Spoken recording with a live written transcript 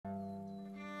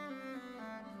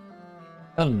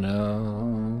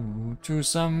Hello to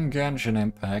some Genshin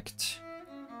Impact.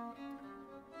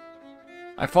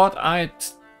 I thought I'd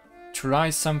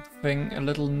try something a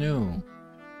little new.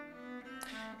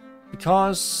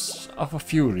 Because of a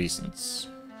few reasons.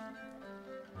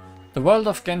 The world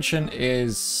of Genshin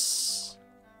is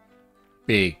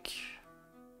big.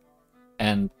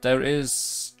 And there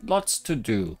is lots to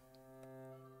do.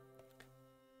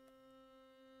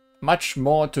 Much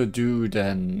more to do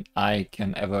than I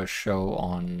can ever show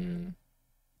on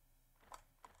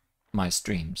my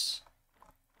streams.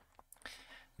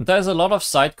 There's a lot of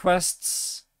side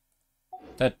quests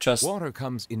that just water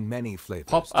comes in many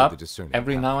flavors pop up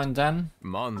every now and then,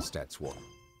 Mondstadt's water,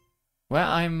 where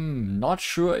I'm not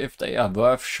sure if they are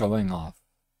worth showing off,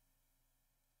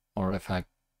 or if I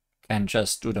can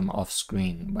just do them off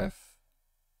screen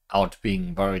without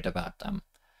being worried about them.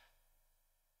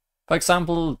 For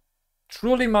example,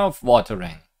 Truly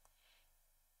Mouthwatering,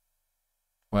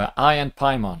 where I and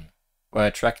Paimon were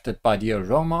attracted by the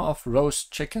aroma of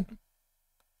roast chicken.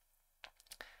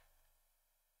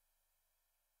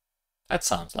 That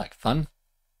sounds like fun.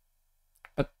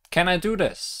 But can I do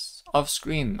this off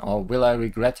screen, or will I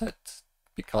regret it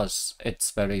because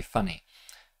it's very funny?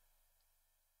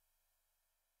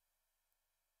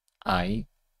 I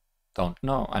don't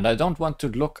know, and I don't want to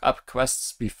look up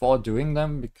quests before doing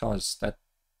them because that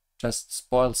just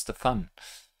spoils the fun.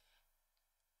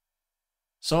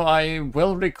 So I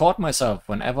will record myself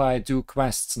whenever I do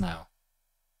quests now.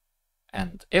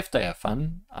 And if they are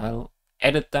fun, I'll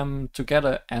edit them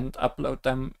together and upload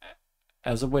them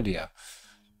as a video.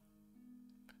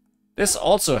 This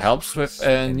also helps with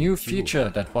a new feature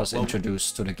that was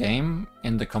introduced to the game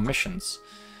in the commissions.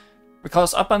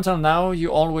 Because up until now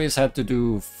you always had to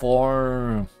do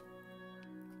 4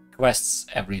 quests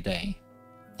every day.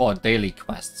 4 daily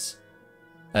quests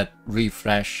that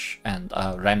refresh and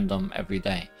are random every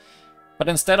day. But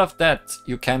instead of that,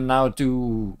 you can now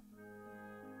do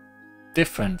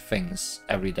different things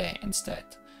every day instead.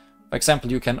 For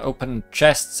example, you can open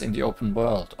chests in the open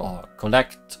world, or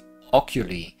collect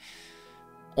oculi,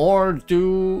 or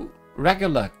do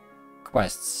regular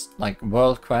quests like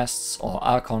world quests or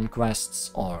archon quests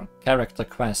or character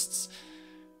quests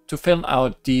to fill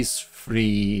out these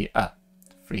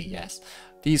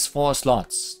these 4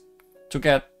 slots to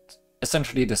get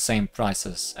essentially the same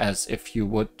prices as if you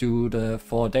would do the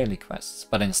 4 daily quests,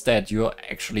 but instead you're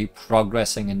actually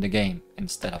progressing in the game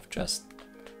instead of just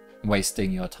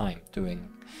wasting your time doing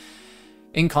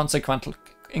inconsequential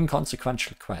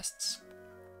quests.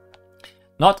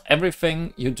 Not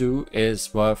everything you do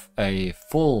is worth a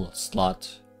full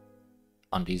slot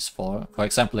on these 4. For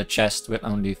example, a chest will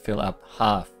only fill up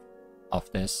half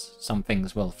of this. Some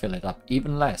things will fill it up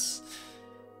even less.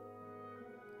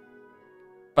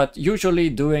 But usually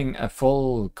doing a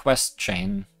full quest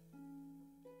chain,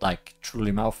 like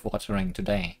Truly Mouthwatering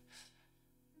today,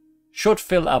 should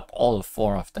fill up all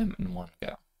 4 of them in one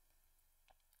go.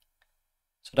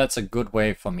 So that's a good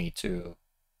way for me to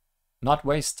not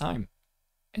waste time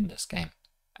in this game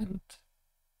and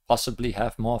possibly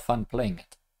have more fun playing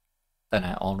it than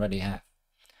I already have.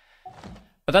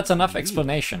 But that's enough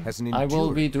explanation. I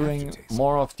will be doing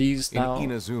more of these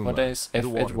nowadays if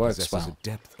it works well. A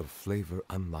depth of flavor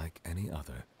unlike any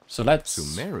other. So let's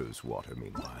Sumeru's water,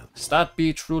 meanwhile, start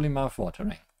Be Truly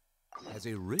Mouthwatering. has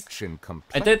a rich and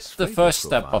complex I did the first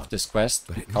step profile, of this quest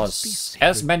but it must because, be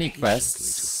as savored many patiently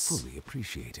quests, to fully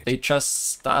appreciate it. they just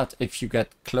start if you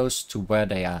get close to where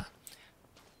they are.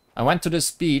 I went to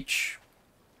this beach,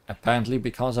 apparently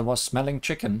because I was smelling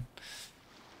chicken,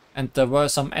 and there were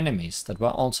some enemies that were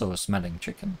also smelling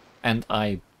chicken, and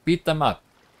I beat them up,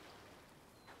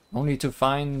 only to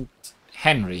find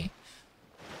Henry,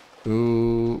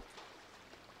 who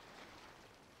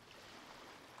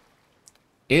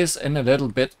is in a little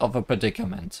bit of a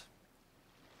predicament.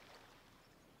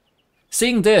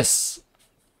 Seeing this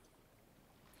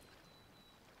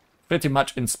pretty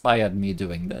much inspired me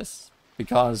doing this,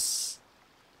 because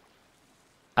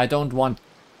I don't want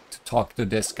to talk to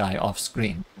this guy off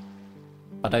screen,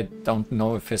 but I don't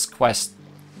know if his quest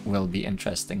will be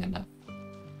interesting enough.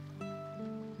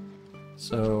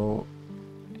 So,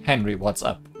 Henry, what's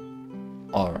up?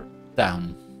 Or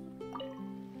down?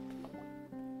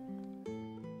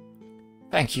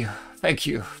 Thank you, thank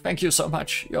you, thank you so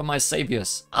much. You're my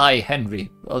saviors. I, Henry,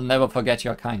 will never forget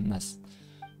your kindness.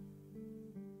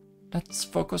 Let's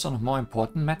focus on a more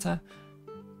important matter.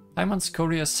 Paimon's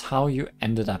curious how you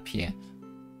ended up here.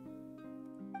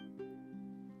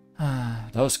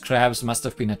 Those crabs must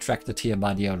have been attracted here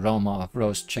by the aroma of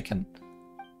roast chicken.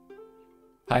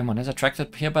 Paimon is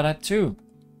attracted here by that too.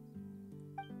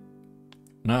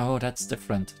 No, that's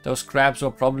different. Those crabs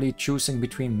were probably choosing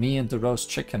between me and the roast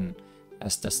chicken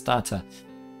as the starter.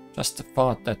 Just the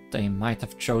thought that they might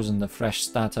have chosen the fresh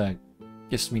starter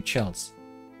gives me chills.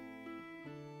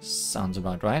 Sounds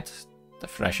about right. The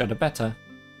fresher the better.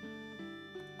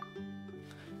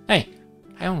 Hey,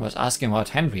 I was asking about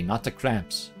Henry, not the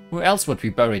crabs. Who else would be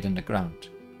buried in the ground?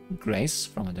 Grace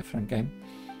from a different game.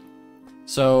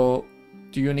 So,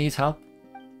 do you need help?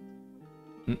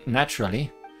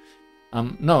 Naturally.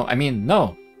 No, I mean,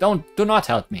 no. Do not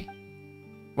help me.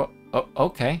 Well,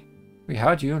 okay. We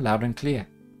heard you loud and clear.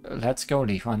 Let's go,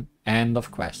 Leafon. End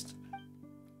of quest.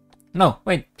 No,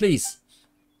 wait, please.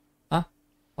 Huh?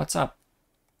 What's up?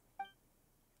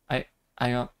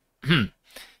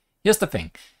 Here's the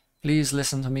thing. Please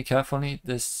listen to me carefully.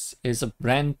 This is a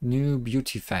brand new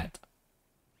beauty fad.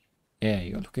 Yeah,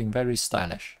 you're looking very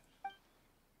stylish.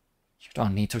 You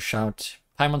don't need to shout.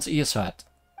 Paimon's ears hurt.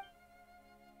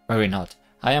 Worry not.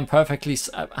 I'm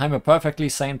a perfectly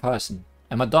sane person.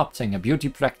 I'm adopting a beauty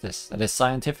practice that is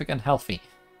scientific and healthy,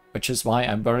 which is why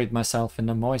I buried myself in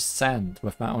the moist sand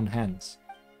with my own hands.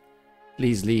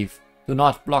 Please leave. Do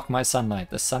not block my sunlight.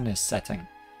 The sun is setting.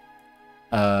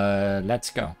 Let's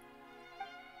go.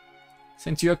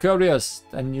 Since you're curious,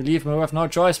 then you leave me with no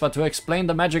choice but to explain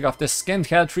the magic of this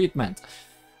skincare treatment.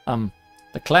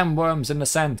 The clam worms in the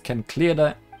sand can clear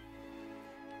the...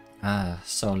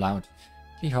 so loud.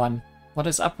 Lihon, what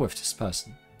is up with this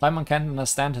person? Paimon can't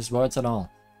understand his words at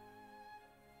all.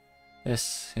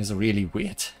 This is really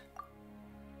weird.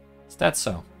 Is that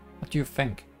so? What do you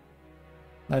think?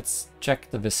 Let's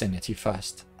check the vicinity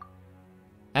first.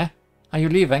 Eh? Are you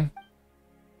leaving?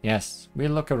 Yes,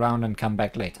 we'll look around and come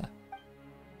back later.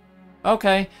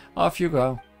 Okay, off you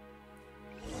go.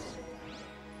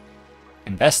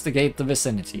 Investigate the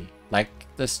vicinity, like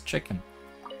this chicken.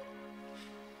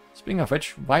 Speaking of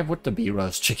which, why would there be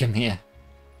roast chicken here?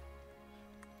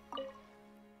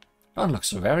 Don't look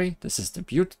so very. This is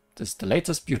the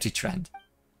latest beauty trend.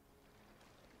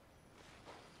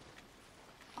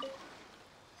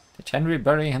 Did Henry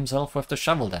bury himself with the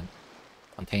shovel then?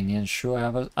 Fontainians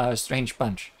sure are a strange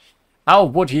bunch. How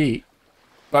would he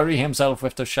bury himself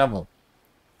with the shovel?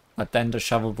 But then the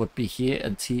shovel would be here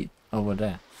and he over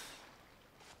there.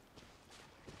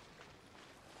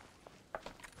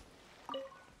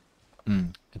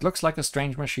 It looks like a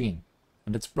strange machine.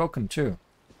 And it's broken too.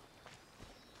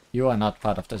 You are not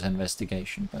part of this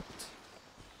investigation, but...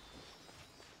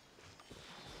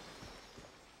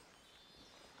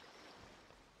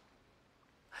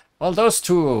 Well, those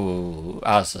two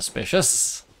are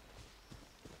suspicious.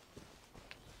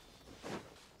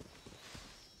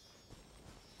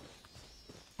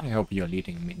 I hope you're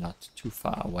leading me not too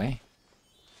far away.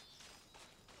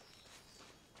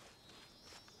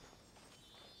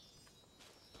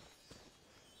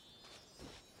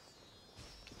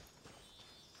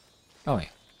 Oh yeah,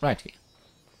 right here.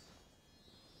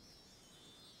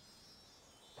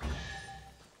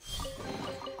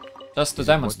 Just to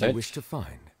demonstrate. What you wish to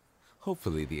find.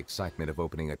 Hopefully the excitement of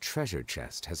opening a treasure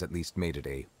chest has at least made it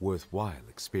a worthwhile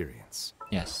experience.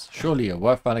 Yes, surely a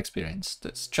worthwhile experience.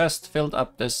 This chest filled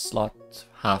up this slot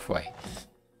halfway.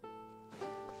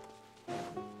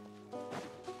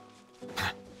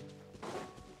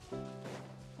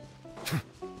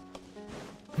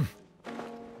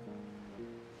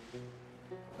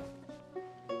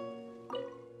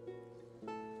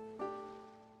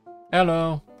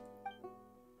 Hello.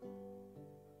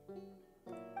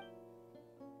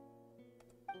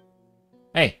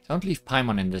 Hey, don't leave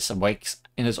Paimon in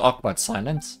this awkward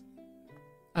silence.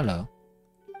 Hello.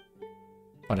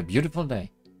 What a beautiful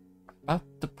day. About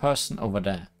the person over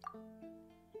there.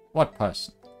 What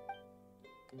person?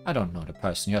 I don't know the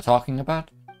person you're talking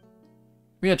about.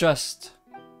 We are just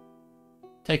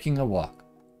taking a walk.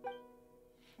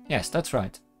 Yes, that's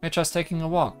right. We're just taking a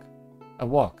walk. A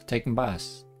walk taken by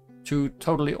us. Two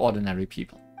totally ordinary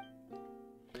people.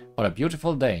 What a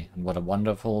beautiful day and what a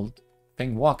wonderful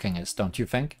thing walking is, don't you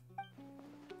think?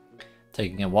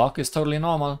 Taking a walk is totally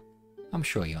normal. I'm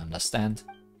sure you understand.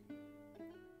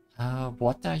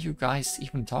 What are you guys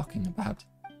even talking about?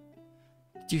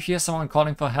 Did you hear someone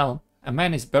calling for help? A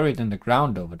man is buried in the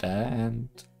ground over there and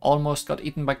almost got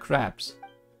eaten by crabs.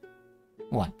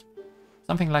 What?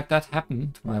 Something like that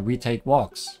happened while we take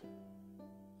walks.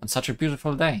 On such a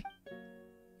beautiful day.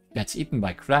 Gets eaten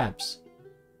by crabs.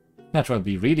 That will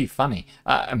be really funny.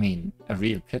 I mean, a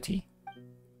real pity.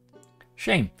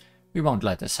 Shame. We won't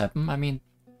let this happen. I mean,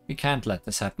 we can't let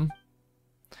this happen.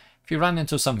 If we run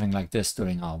into something like this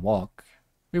during our walk,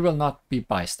 we will not be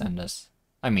bystanders.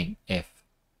 I mean, if.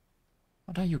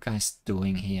 What are you guys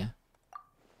doing here?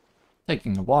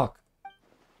 Taking a walk.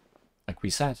 Like we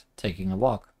said, taking a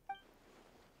walk.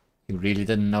 You really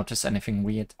didn't notice anything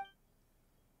weird?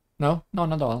 No,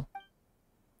 none at all.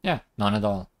 Yeah, none at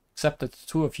all. Except that the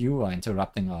two of you are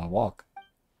interrupting our walk.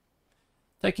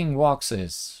 Taking walks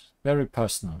is very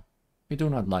personal. We do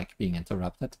not like being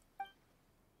interrupted.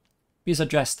 We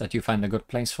suggest that you find a good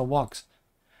place for walks.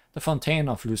 The Fontaine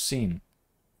of Lucine,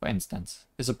 for instance,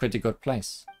 is a pretty good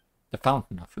place. The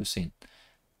Fountain of Lucine.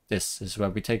 This is where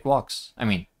we take walks. I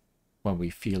mean, where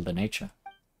we feel the nature.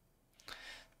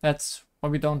 That's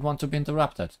where we don't want to be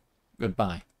interrupted.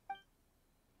 Goodbye.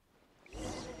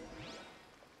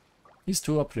 These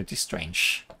two are pretty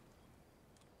strange.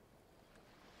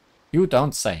 You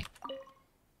don't say.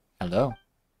 Hello.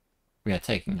 We are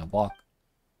taking a walk.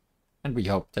 And we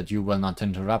hope that you will not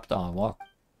interrupt our walk.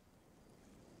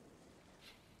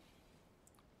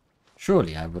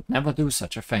 Surely I would never do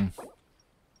such a thing.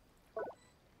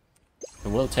 I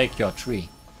will take your tree.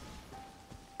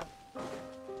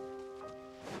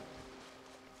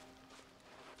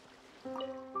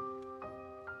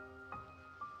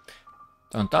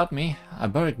 Don't doubt me, I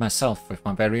buried myself with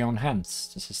my very own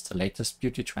hands. This is the latest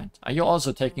beauty trend. Are you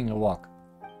also taking a walk?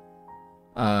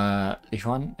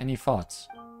 Lichuan, any thoughts?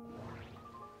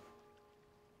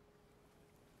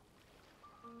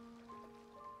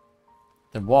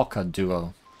 The Walker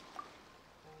duo.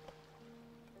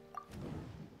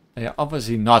 They are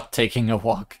obviously not taking a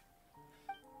walk.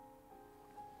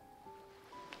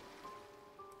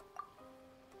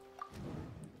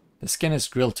 The skin is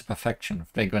grilled to perfection,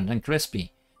 fragrant and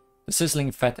crispy. The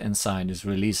sizzling fat inside is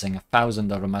releasing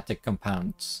 1,000 aromatic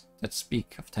compounds that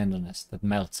speak of tenderness that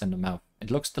melts in the mouth.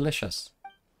 It looks delicious.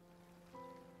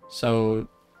 So,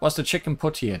 was the chicken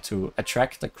put here to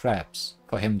attract the crabs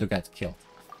for him to get killed?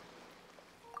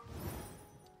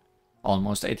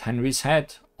 Almost ate Henry's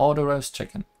head or the roast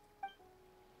chicken.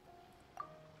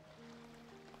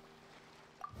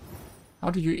 How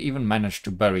do you even manage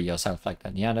to bury yourself like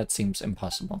that? Yeah, that seems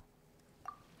impossible.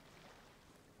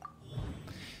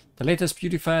 The latest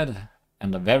beauty fad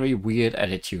and a very weird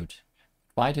attitude.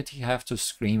 Why did he have to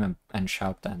scream and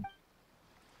shout then?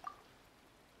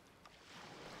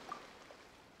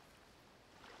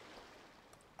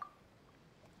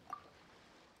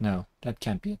 No, that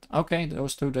can't be it. Okay,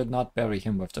 those two did not bury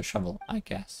him with the shovel, I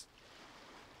guess.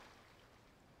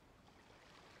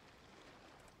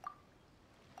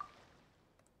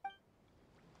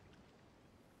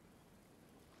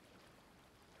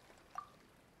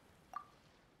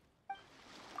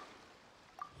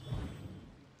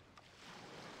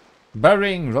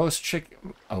 Burying roast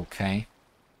chicken. Okay.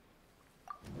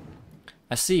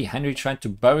 I see, Henry tried to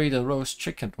bury the roast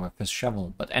chicken with his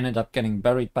shovel, but ended up getting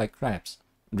buried by crabs.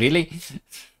 Really?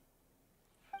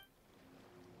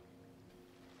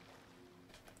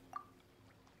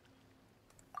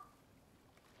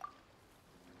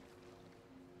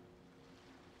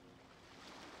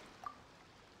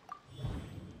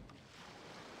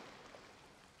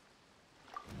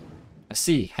 I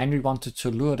see, Henry wanted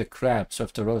to lure the crabs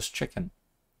with the roast chicken.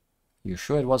 You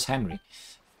sure it was Henry?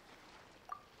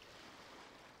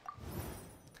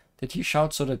 Did he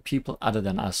shout so that people other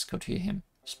than us could hear him?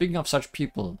 Speaking of such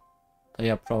people,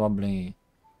 they are probably...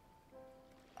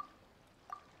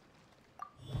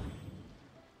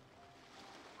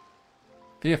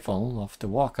 fearful of the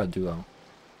Walker duo.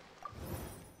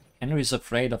 Henry is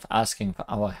afraid of asking for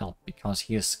our help because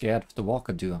he is scared of the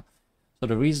Walker duo. So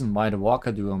the reason why the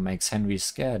Walker duo makes Henry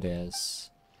scared is...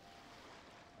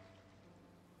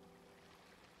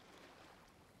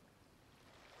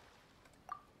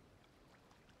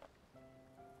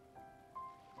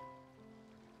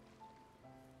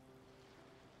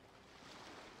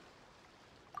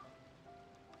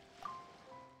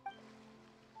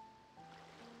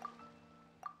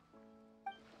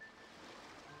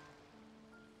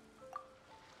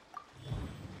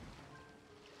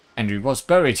 Henry was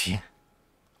buried here.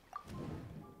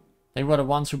 They were the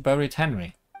ones who buried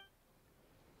Henry.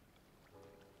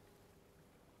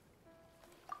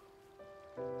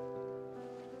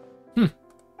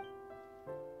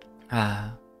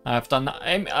 I've done...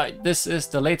 this is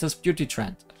the latest beauty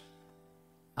trend.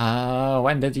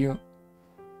 When did you...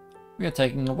 We are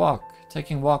taking a walk.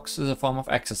 Taking walks is a form of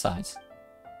exercise.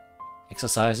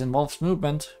 Exercise involves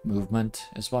movement. Movement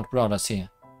is what brought us here.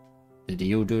 Did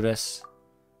you do this?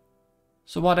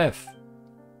 So what if...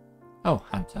 Oh,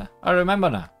 Hunter, I remember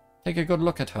now. Take a good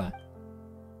look at her.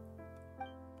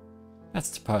 That's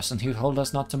the person who told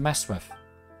us not to mess with.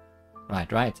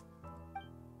 Right, right.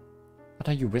 What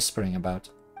are you whispering about?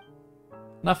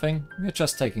 Nothing, we're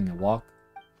just taking a walk.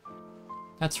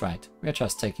 That's right, we're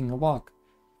just taking a walk.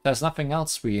 If there's nothing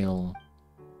else, we'll...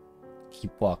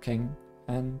 keep walking.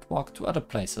 and walk to other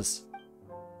places.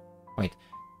 Wait,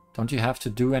 don't you have to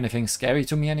do anything scary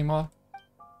to me anymore?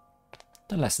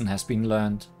 The lesson has been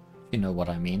learned. You know what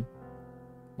I mean.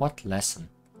 What lesson?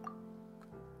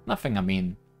 Nothing, I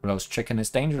mean. Roast chicken is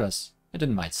dangerous. It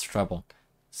invites trouble.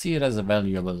 See it as a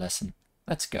valuable lesson.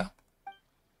 Let's go.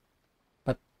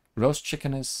 But roast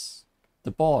chicken is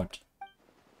the board.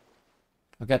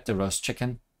 Forget the roast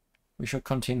chicken. We should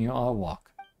continue our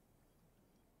walk.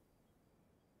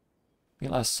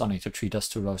 We'll ask Sonny to treat us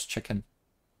to roast chicken.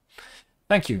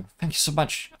 Thank you so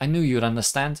much. I knew you'd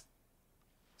understand.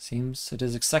 Seems it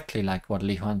is exactly like what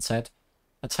Li Huan said.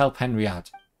 Let's help Henry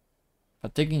out.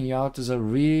 But digging you out is a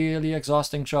really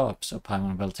exhausting job, so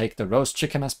Paimon will take the roast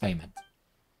chicken as payment.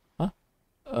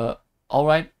 Huh?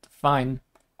 Alright, fine.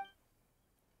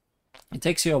 It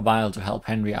takes you a while to help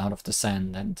Henry out of the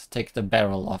sand and take the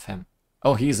barrel off him.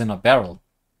 Oh, he's in a barrel,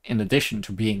 in addition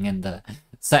to being in the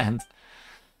sand.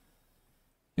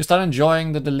 You start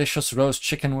enjoying the delicious roast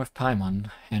chicken with Paimon.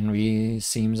 Henry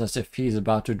seems as if he's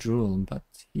about to drool, but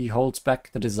he holds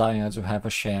back the desire to have a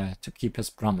share to keep his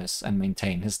promise and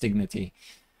maintain his dignity.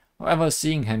 However,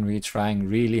 seeing Henry trying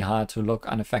really hard to look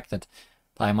unaffected,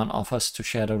 Paimon offers to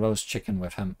share the roast chicken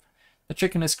with him. The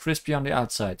chicken is crispy on the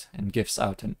outside and gives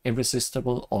out an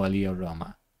irresistible oily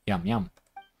aroma. Yum yum.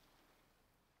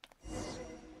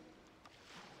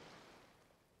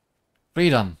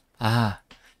 Freedom! Ah,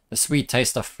 the sweet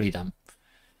taste of freedom.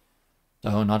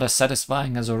 Though not as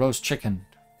satisfying as a roast chicken,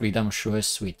 freedom sure is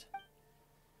sweet.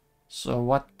 So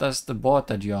what does the board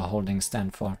that you are holding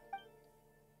stand for?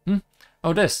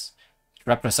 Oh, this. It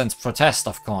represents protest,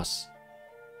 of course.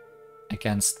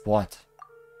 Against what?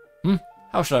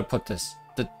 How should I put this?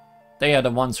 They are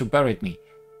the ones who buried me.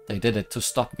 They did it to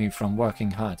stop me from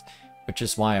working hard, which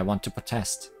is why I want to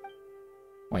protest.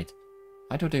 Wait,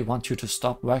 why do they want you to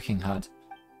stop working hard?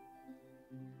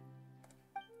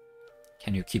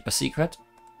 Can you keep a secret?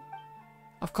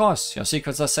 Of course, your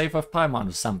secrets are safe with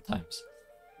Paimon sometimes.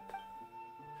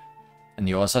 And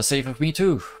yours are safe with me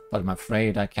too, but I'm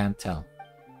afraid I can't tell.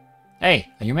 Hey,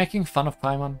 are you making fun of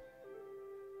Paimon?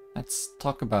 Let's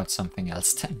talk about something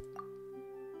else then.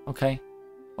 Okay,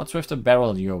 what's with the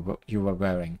barrel you were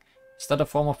wearing? Is that a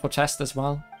form of protest as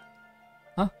well?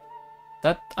 Huh?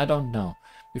 That I don't know.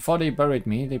 Before they buried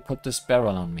me, they put this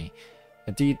barrel on me.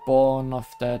 A deed born of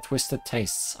their twisted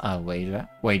tastes, I'll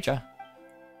wager.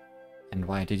 And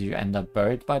why did you end up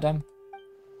buried by them?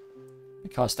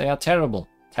 Because they are terrible,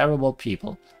 terrible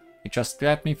people. They just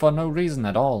grabbed me for no reason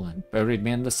at all and buried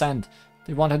me in the sand.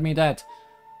 They wanted me dead.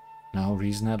 No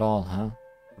reason at all, huh?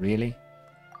 Really?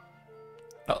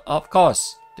 Of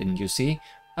course, didn't you see?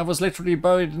 I was literally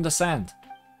buried in the sand.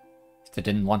 If they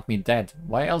didn't want me dead,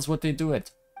 why else would they do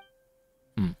it?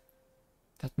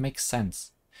 That makes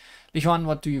sense. Li Huan,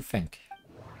 what do you think?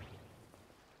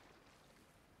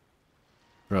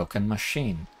 Broken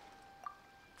machine.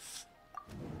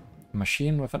 A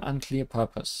machine with an unclear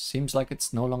purpose. Seems like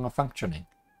it's no longer functioning.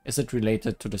 Is it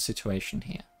related to the situation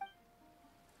here?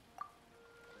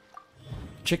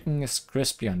 Chicken is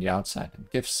crispy on the outside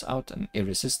and gives out an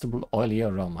irresistible oily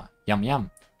aroma. Yum yum.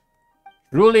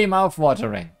 Truly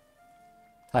mouth-watering.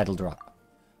 Title drop.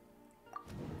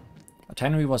 But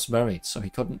Henry was worried, so he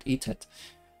couldn't eat it.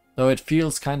 Though it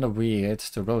feels kinda weird,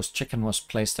 the roast chicken was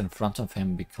placed in front of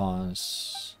him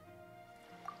because...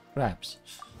 Crabs.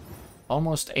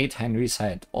 Almost ate Henry's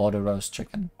head or the roast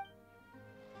chicken.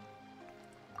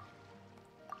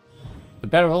 The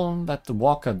barrel that the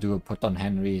Walker duo put on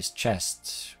Henry's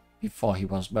chest before he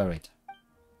was buried.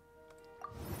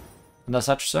 Under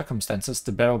such circumstances,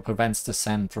 the barrel prevents the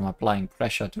sand from applying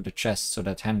pressure to the chest so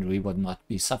that Henry would not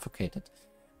be suffocated.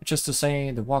 Which is to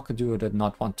say, the Walker duo did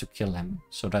not want to kill him,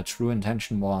 so their true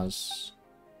intention was...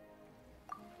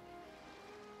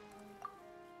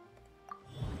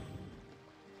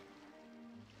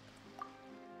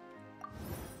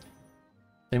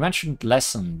 They mentioned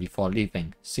lesson before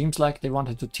leaving. Seems like they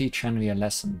wanted to teach Henry a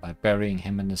lesson by burying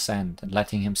him in the sand and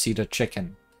letting him see the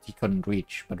chicken that he couldn't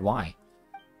reach. But why?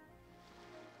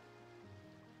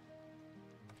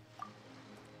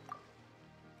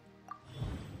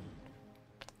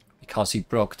 Because he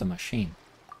broke the machine.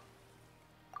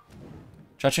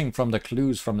 Judging from the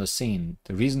clues from the scene,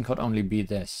 the reason could only be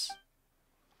this.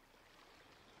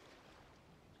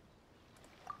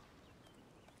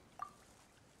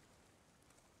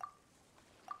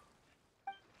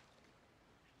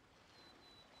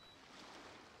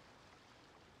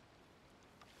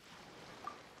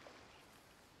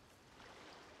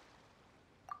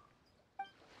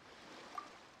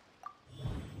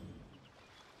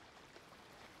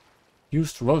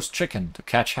 Used roast chicken to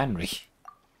catch Henry.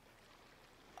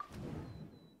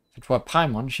 If it For a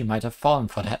Paimon, she might have fallen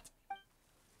for that.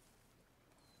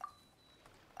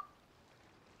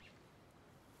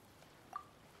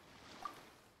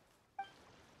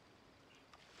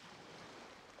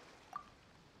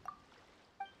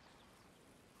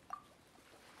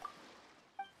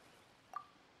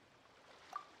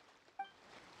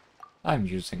 I'm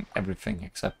using everything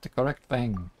except the correct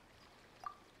thing.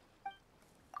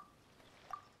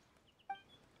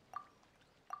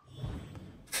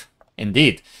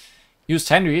 Indeed. Used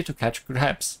Henry to catch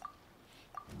crabs.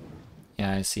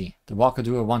 Yeah, I see. The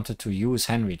Walker-Doer wanted to use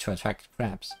Henry to attract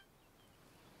crabs.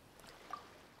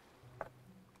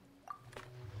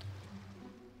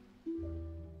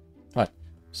 What?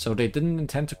 So they didn't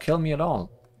intend to kill me at all?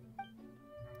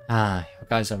 Ah, you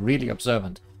guys are really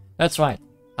observant. That's right.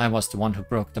 I was the one who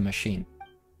broke the machine.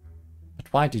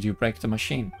 But why did you break the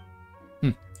machine?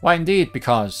 Why indeed,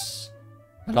 because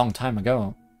a long time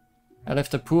ago, I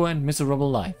lived a poor and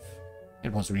miserable life. I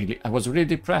was really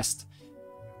depressed.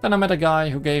 Then I met a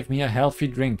guy who gave me a healthy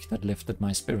drink that lifted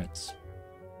my spirits.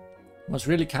 He was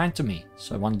really kind to me,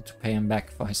 so I wanted to pay him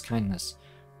back for his kindness.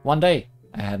 One day,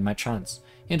 I had my chance.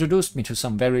 He introduced me to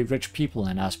some very rich people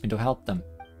and asked me to help them.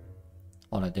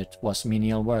 All I did was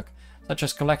menial work, such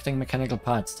as collecting mechanical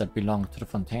parts that belonged to the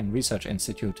Fontaine Research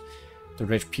Institute. The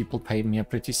rich people paid me a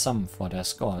pretty sum for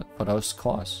those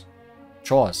chores.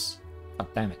 God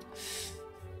damn it.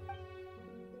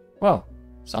 Well,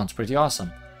 sounds pretty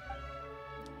awesome.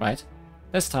 Right?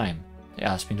 This time, they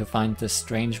asked me to find this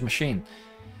strange machine.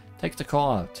 Take the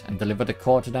core out and deliver the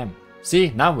core to them.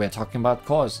 See, now we're talking about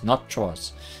cores, not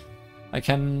chores. I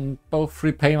can both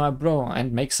repay my bro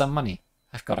and make some money.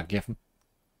 I've gotta give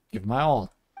my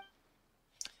all.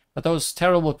 But those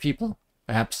terrible people,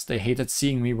 perhaps they hated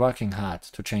seeing me working hard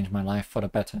to change my life for the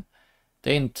better.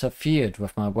 They interfered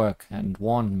with my work and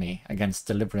warned me against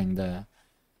delivering the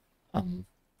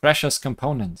precious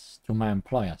components to my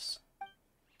employers.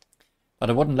 But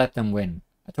I wouldn't let them win.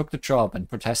 I took the job and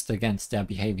protested against their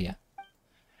behavior.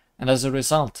 And as a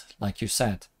result, like you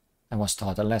said, I was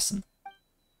taught a lesson.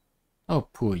 Oh,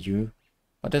 poor you.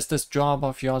 But is this job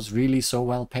of yours really so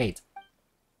well paid?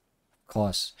 Of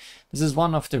course, this is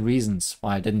one of the reasons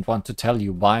why I didn't want to tell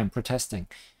you why I'm protesting.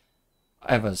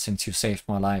 Ever since you saved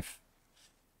my life.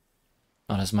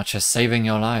 Not as much as saving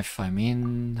your life, I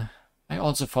mean... I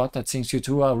also thought that since you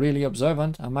two are really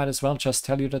observant, I might as well just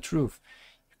tell you the truth.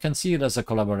 You can see it as a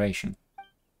collaboration.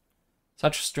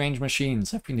 Such strange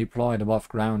machines have been deployed above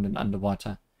ground and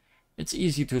underwater. It's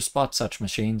easy to spot such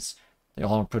machines. They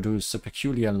all produce a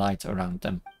peculiar light around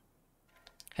them.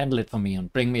 Handle it for me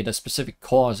and bring me the specific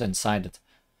cores inside it.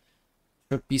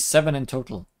 Should be 7 in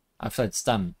total. After it's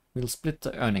done, we'll split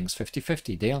the earnings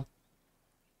 50-50, deal?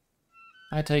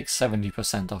 I take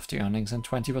 70% of the earnings and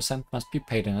 20% must be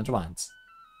paid in advance.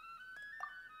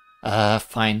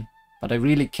 Fine. But I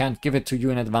really can't give it to you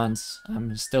in advance.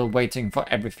 I'm still waiting for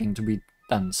everything to be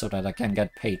done so that I can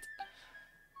get paid.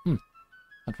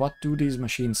 But what do these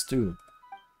machines do?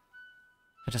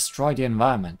 They destroy the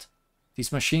environment.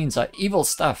 These machines are evil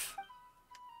stuff.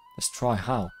 Destroy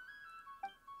how?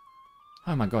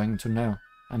 How am I going to know?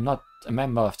 I'm not a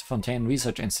member of the Fontaine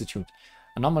Research Institute.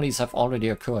 Anomalies have already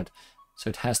occurred, so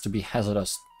it has to be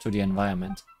hazardous to the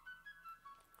environment.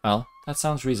 Well, that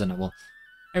sounds reasonable.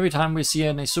 Every time we see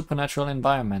a supernatural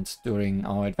environment during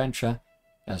our adventure,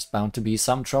 there's bound to be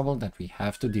some trouble that we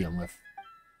have to deal with.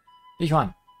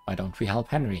 Dijuan, why don't we help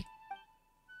Henry?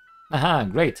 Aha,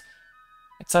 great.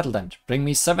 It's settled then. Bring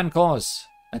me 7 cores.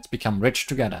 Let's become rich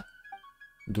together.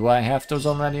 Do I have those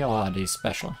already or are they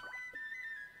special?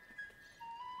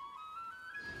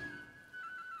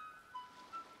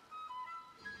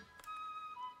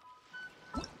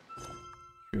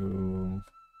 You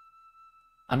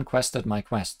unquested my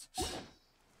quest.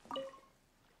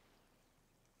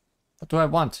 What do I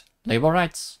want? Labor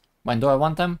rights? When do I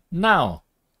want them? Now!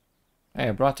 Hey,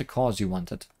 I brought the cores you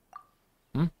wanted.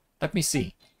 Let me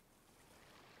see.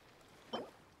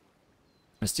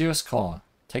 Mysterious core,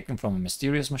 taken from a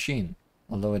mysterious machine.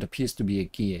 Although it appears to be a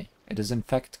gear, it is in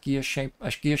fact a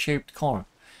gear-shaped core.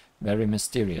 Very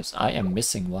mysterious. I am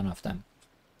missing one of them.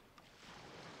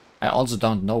 I also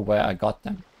don't know where I got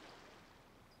them.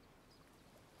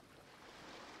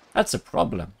 That's a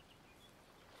problem.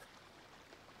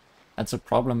 That's a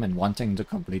problem in wanting to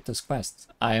complete this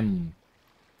quest. I'm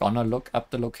gonna look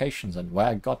up the locations and where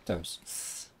I got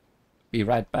those. Be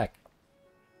right back.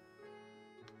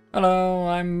 Hello,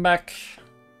 I'm back.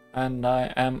 And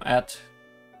I am at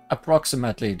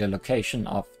approximately the location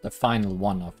of the final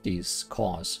one of these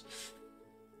cores.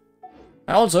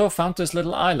 I also found this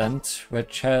little island,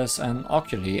 which has an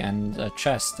oculi and a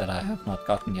chest that I have not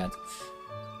gotten yet.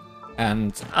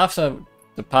 And after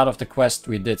the part of the quest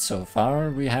we did so far,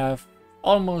 we have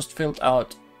almost filled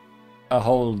out a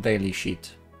whole daily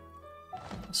sheet.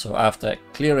 So after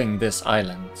clearing this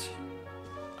island,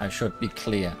 I should be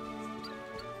clear.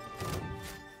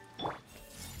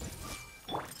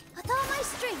 With all my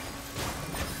strength.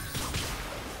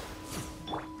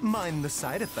 Mind the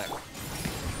side effect.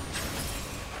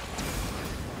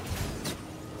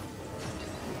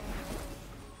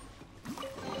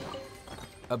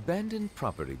 Abandoned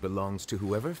property belongs to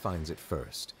whoever finds it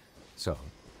first, so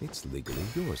it's legally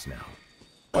yours now.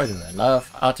 Boy, do I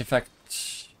love artifact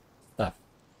stuff.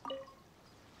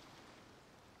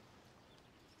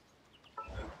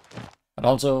 But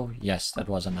also, yes, that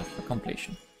was enough for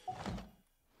completion.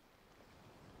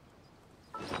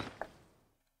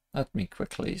 Let me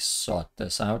quickly sort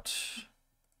this out.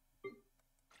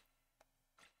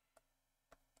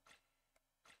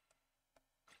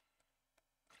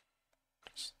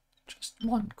 Just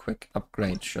one quick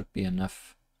upgrade should be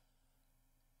enough.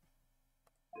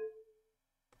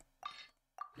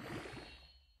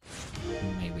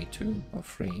 Maybe 2 or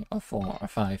 3 or 4 or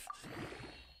 5.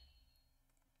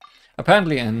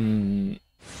 Apparently in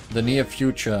the near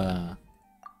future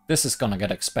this is gonna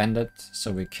get expanded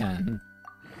so we can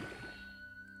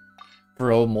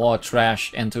throw more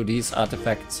trash into these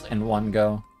artifacts in one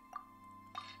go,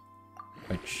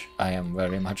 which I am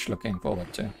very much looking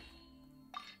forward to.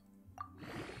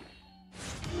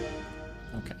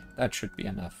 Okay, that should be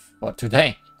enough for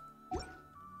today.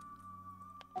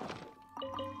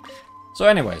 So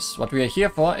anyways, what we are here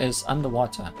for is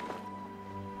underwater.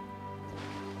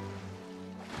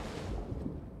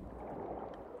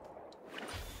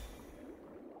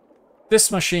 This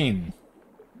machine,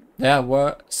 there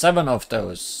were 7 of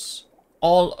those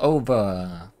all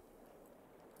over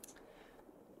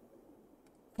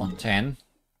Fontaine.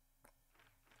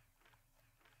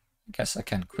 I guess I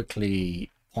can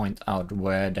quickly point out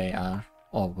where they are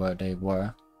or where they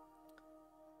were.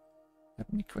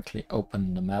 Let me quickly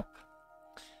open the map.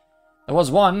 There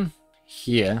was one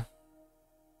here,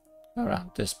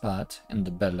 around this part in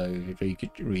the Bellow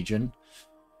region.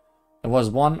 There was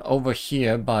one over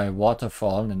here by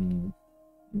Waterfall in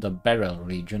the Beryl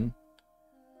region.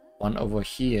 One over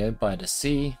here by the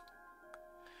sea.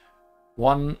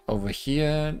 One over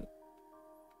here,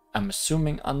 I'm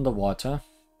assuming underwater,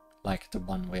 like the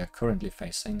one we are currently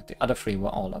facing. The other 3 were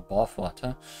all above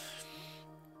water.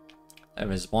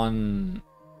 There is one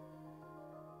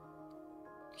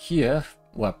here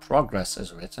where progress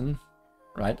is written,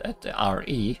 right at the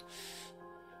RE.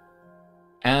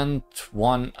 And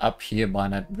one up here by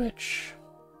that bridge.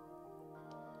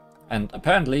 And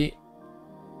apparently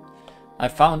I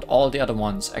found all the other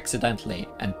ones accidentally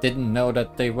and didn't know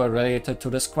that they were related to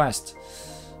this quest.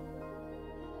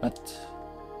 But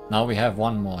now we have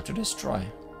one more to destroy.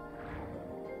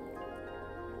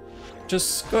 Which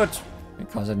is good,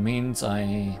 because it means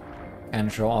I can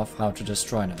show off how to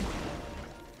destroy them.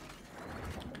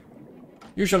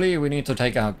 Usually we need to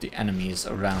take out the enemies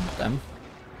around them.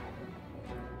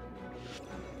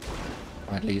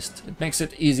 Or at least it makes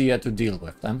it easier to deal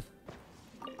with them.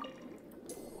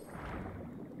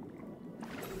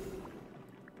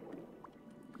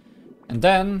 And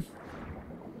then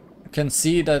you can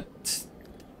see that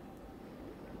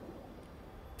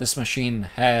this machine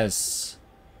has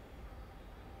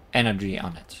energy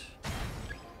on it.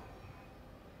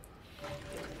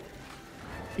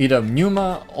 Either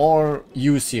Pneuma or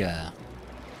Usia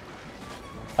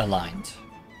aligned.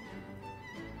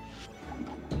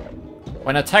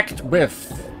 When attacked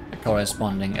with the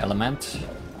corresponding element,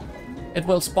 it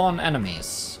will spawn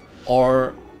enemies,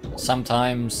 or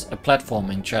sometimes a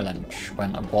platforming challenge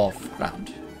when above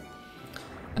ground.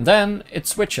 And then it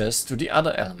switches to the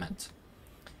other element.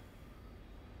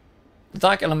 The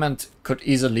dark element could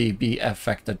easily be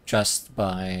affected just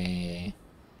by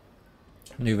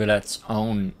Nuvelet's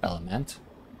own element,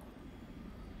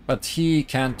 but he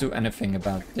can't do anything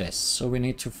about this, so we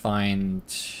need to find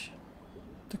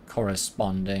the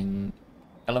corresponding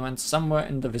element somewhere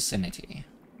in the vicinity.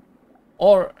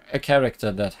 Or a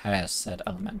character that has that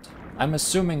element. I'm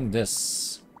assuming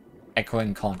this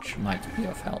echoing conch might be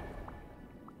of help.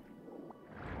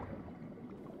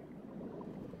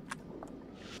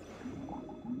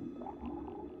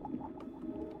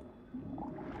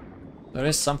 There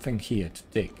is something here to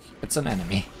dig. It's an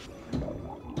enemy.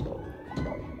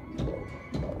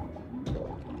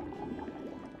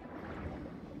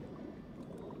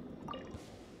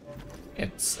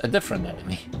 It's a different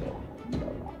enemy.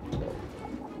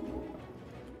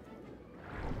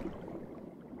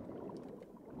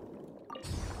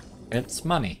 It's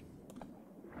money.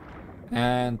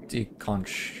 And the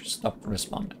conch stopped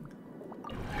responding.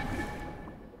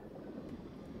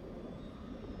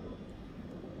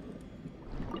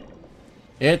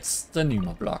 It's the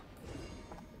pneumo block.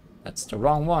 That's the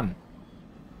wrong one.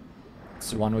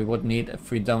 It's the one we would need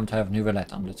if we don't have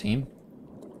Neuvillette on the team.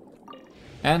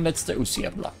 And it's the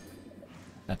Usia block.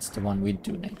 That's the one we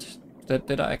do need.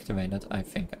 Did I activate it? I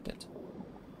think I did.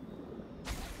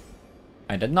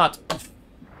 I did not.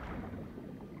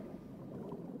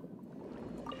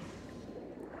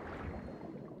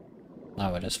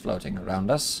 Now it is floating around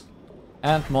us.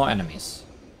 And more enemies.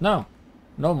 No,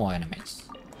 no more enemies.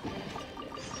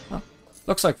 Oh,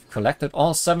 looks like we collected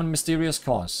all 7 mysterious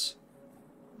cores.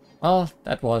 Well,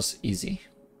 that was easy.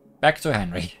 Back to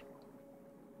Henry.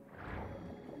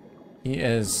 He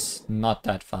is not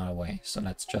that far away, so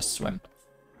let's just swim.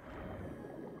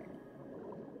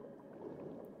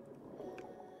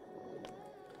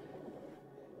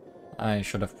 I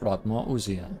should have brought more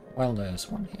Usia. Well,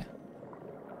 there's one here.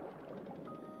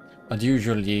 But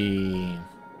usually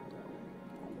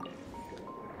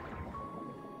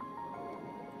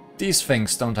these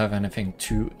things don't have anything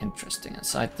too interesting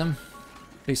inside them.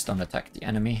 Please don't attack the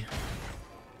enemy.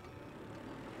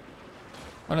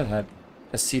 Well, it had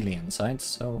a Sealy inside,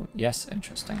 so yes,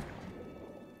 interesting.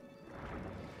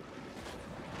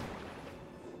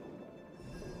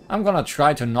 I'm gonna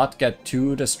try to not get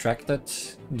too distracted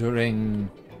during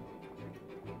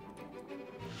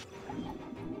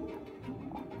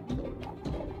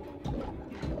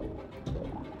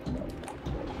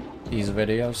these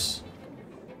videos.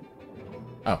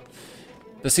 Oh,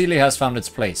 the Sealy has found its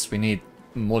place. We need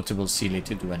multiple Sealy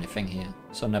to do anything here,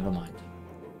 so never mind.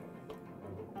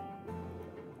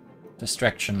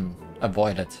 Distraction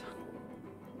avoided.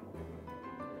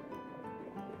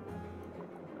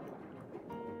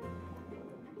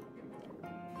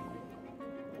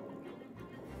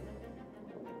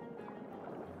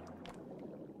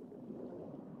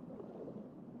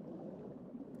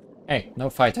 Hey, no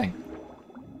fighting.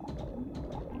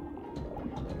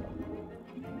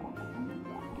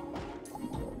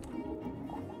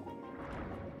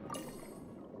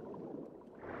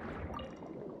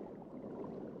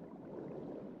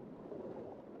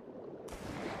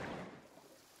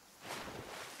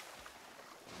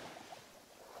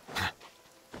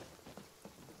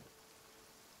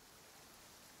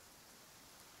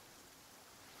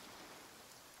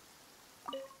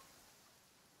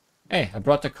 Hey, I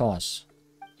brought the cores.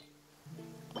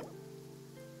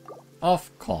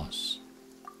 Of course.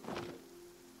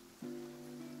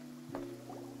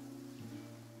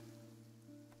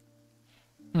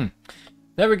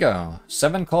 There we go.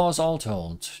 7 cores all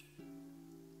told.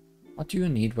 What do you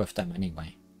need with them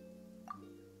anyway?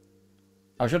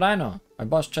 How should I know? My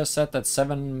boss just said that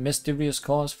 7 mysterious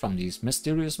cores from these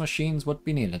mysterious machines would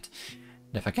be needed.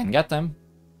 And if I can get them,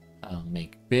 I'll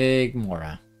make big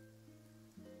Mora.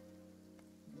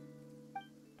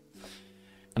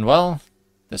 And well,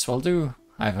 this will do.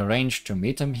 I've arranged to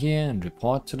meet him here and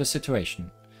report to the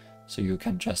situation. So you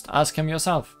can just ask him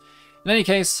yourself. In any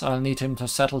case, I'll need him to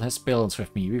settle his bills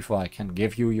with me before I can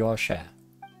give you your share.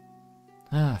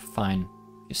 Ah, fine.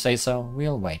 If you say so,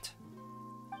 we'll wait.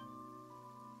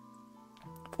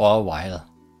 For a while.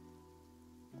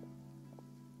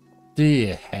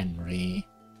 Dear Henry.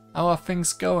 How are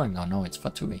things going? Oh no, it's for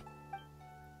Tui.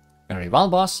 Very well,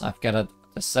 boss. I've gathered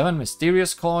the 7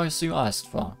 mysterious cores you asked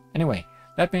for. Anyway,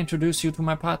 let me introduce you to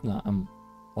my partner.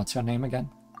 What's your name again?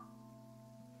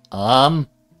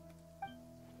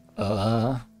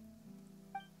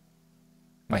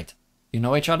 Wait, you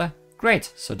know each other?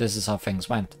 Great, so this is how things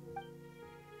went.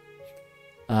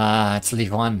 It's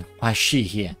Lee-Wan. Why is she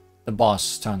here? The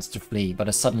boss turns to flee, but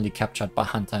is suddenly captured by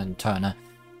Hunter and Turner,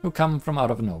 who come from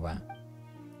out of nowhere.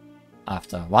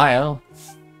 After a while...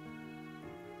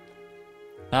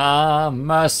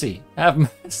 mercy. Have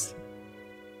mercy.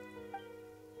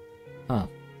 Huh.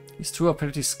 These two are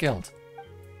pretty skilled.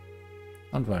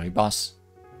 Don't worry, boss.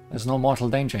 There's no mortal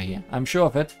danger here. I'm sure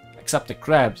of it. Except the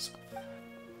crabs.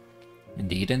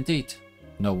 Indeed, indeed.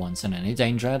 No one's in any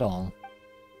danger at all.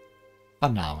 For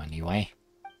now, anyway.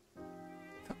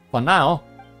 For now?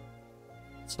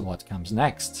 So what comes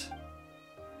next?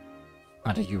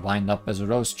 Whether you wind up as a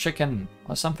roast chicken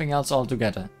or something else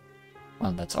altogether.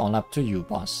 Well, that's all up to you,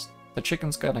 boss. The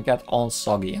chicken's gonna get all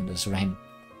soggy in this rain.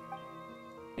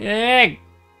 Egg!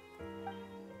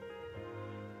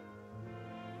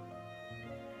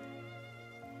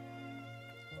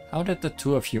 How did the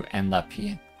two of you end up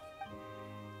here?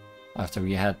 After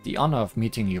we had the honor of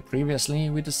meeting you previously,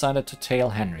 we decided to tail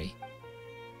Henry.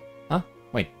 Huh?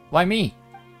 Wait, why me?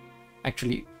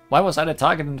 Actually, why was I the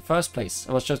target in the first place?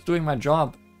 I was just doing my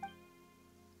job.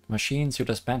 Machines you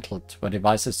dismantled were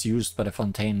devices used by the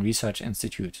Fontaine Research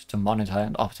Institute to monitor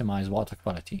and optimize water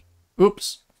quality.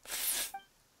 Oops!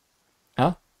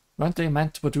 Huh? Weren't they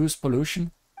meant to produce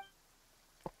pollution?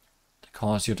 The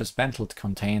cores you dismantled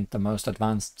contained the most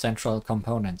advanced central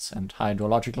components and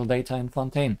hydrological data in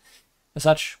Fontaine. As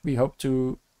such, we hope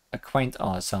to acquaint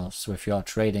ourselves with your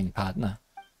trading partner.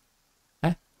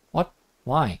 Eh? What?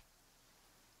 Why?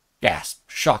 Gasp!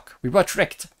 Shock! We were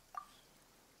tricked!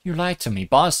 You lied to me,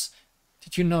 boss!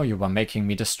 Did you know you were making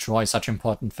me destroy such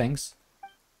important things?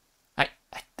 I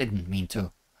didn't mean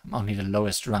to. I'm only the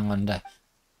lowest rung on the...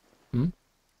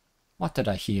 What did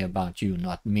I hear about you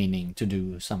not meaning to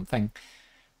do something?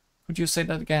 Could you say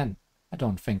that again? I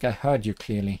don't think I heard you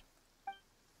clearly.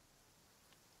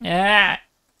 Yeah.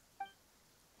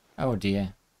 Oh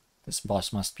dear. This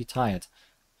boss must be tired.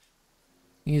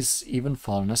 He's even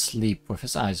fallen asleep with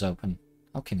his eyes open.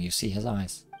 How can you see his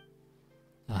eyes?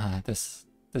 This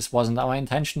wasn't our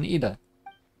intention either.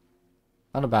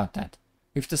 What about that?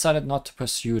 We've decided not to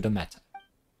pursue the matter.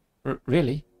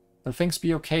 Really? Will things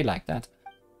be okay like that?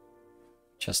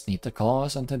 Just need the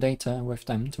cores and the data with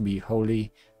them to be whole.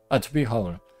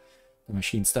 The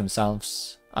machines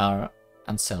themselves are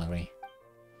ancillary.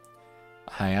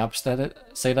 High-ups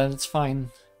say that it's fine,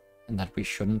 and that we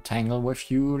shouldn't tangle with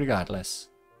you regardless.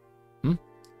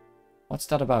 What's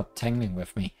that about tangling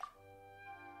with me?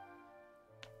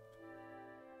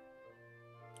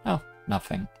 Oh,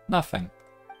 nothing. Nothing.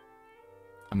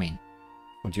 I mean,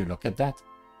 would you look at that?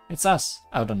 It's us,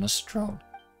 out on a stroll.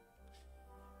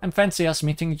 And fancy us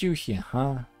meeting you here,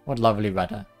 huh? What lovely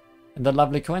weather. And a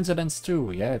lovely coincidence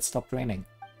too, yeah, it stopped raining.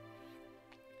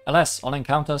 Alas, all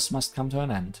encounters must come to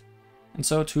an end. And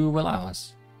so too will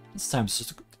ours. It's time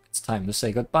to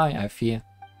say goodbye, I fear.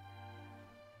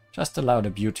 Just allow the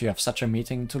beauty of such a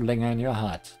meeting to linger in your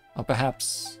heart. Or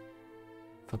perhaps...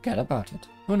 forget about it.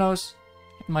 Who knows?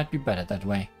 It might be better that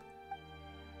way.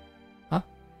 Huh?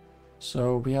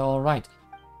 So we are alright.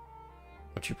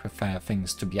 Would you prefer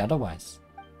things to be otherwise?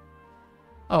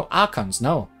 Oh, Archons,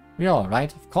 no. We are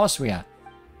alright, of course we are.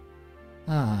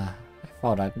 I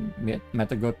thought I'd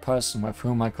met a good person with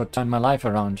whom I could turn my life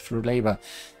around through labor.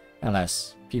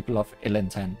 Alas, people of ill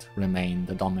intent remain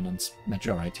the dominant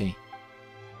majority.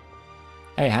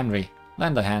 Hey Henry,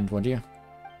 lend a hand, would you?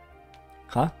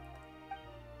 Huh?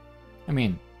 I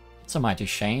mean, it's a mighty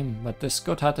shame, but this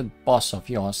good-hearted boss of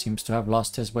yours seems to have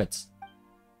lost his wits.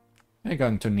 We're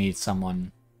going to need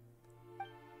someone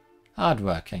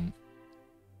hardworking,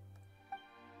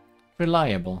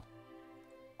 reliable.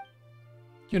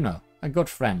 You know, a good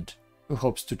friend who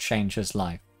hopes to change his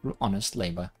life through honest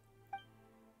labor.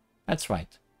 That's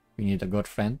right, we need a good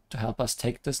friend to help us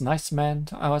take this nice man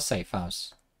to our safe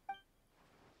house.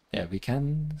 There we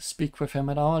can speak with him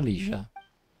at our leisure.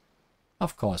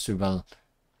 Of course we will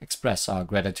express our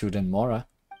gratitude in Mora.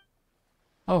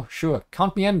 Oh, sure,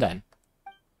 count me in then.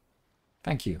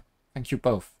 Thank you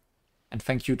both. And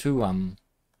thank you to,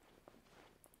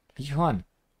 Li Huan,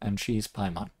 and she's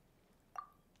Paimon.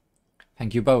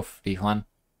 Thank you both, Li Huan,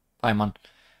 Paimon.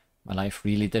 My life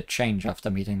really did change after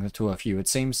meeting the two of you, it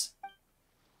seems.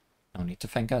 No need to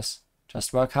thank us.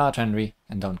 Just work hard, Henry,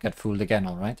 and don't get fooled again,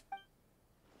 alright?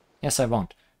 Yes, I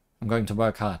won't. I'm going to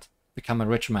work hard, become a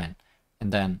rich man,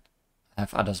 and then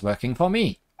have others working for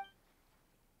me.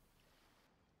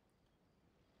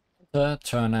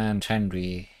 Turner and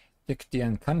Henry dig the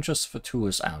unconscious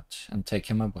Fatous out and take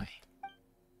him away.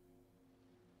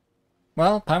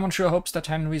 Well, Paimon sure hopes that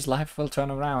Henry's life will turn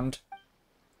around.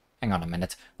 Hang on a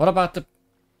minute. What about the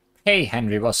pay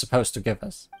Henry was supposed to give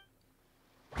us?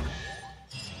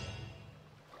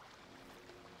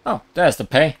 Oh, there's the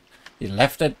pay. He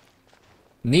left it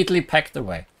neatly packed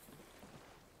away.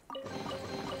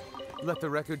 Let the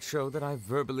record show that I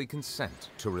verbally consent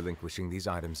to relinquishing these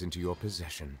items into your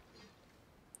possession.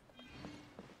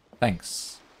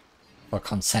 Thanks for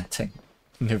consenting,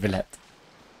 Neuvillette.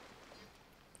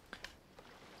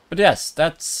 But yes,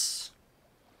 that's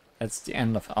the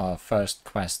end of our first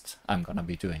quest I'm gonna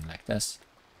be doing like this.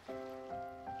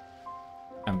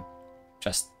 I'm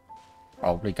just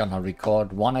probably gonna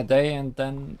record one a day and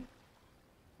then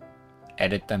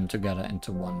edit them together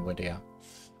into one video,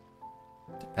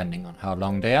 depending on how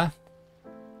long they are.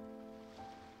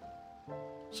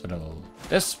 So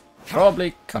this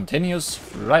probably continues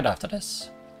right after this.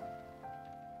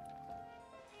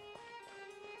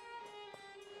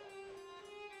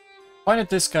 Pointed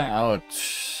this guy out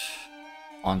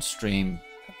on stream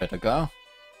a bit ago.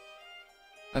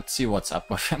 Let's see what's up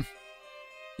with him.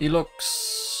 He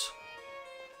looks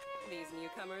These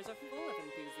newcomers are full of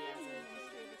enthusiasm.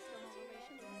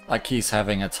 like he's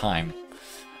having a time.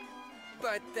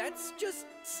 but that's just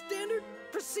standard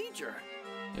procedure.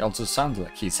 He also sounds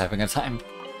like he's having a time.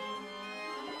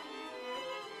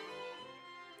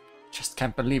 Just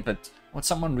can't believe it. Would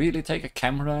someone really take a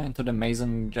camera into the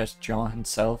Maison Gestion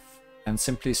himself and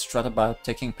simply strut about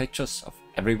taking pictures of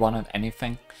everyone and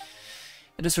anything?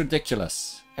 It is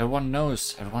ridiculous. Everyone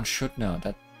knows, everyone should know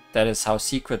that that is how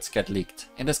secrets get leaked.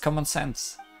 It is common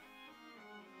sense.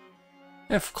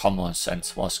 If common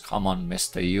sense was common,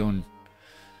 Mr.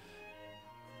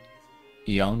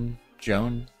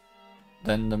 Joan,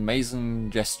 then the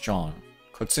Maison Gestion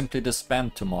could simply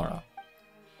disband tomorrow.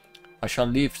 I shall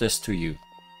leave this to you.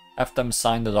 Have them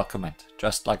sign the document,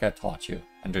 just like I taught you,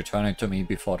 and return it to me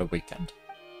before the weekend.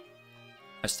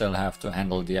 I still have to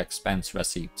handle the expense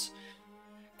receipts.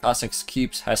 Kha'Zix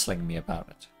keeps hassling me about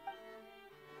it.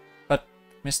 But,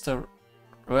 Mr.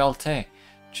 Royalty,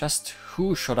 just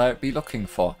who should I be looking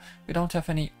for? We don't have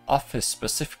any office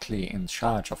specifically in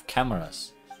charge of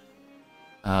cameras.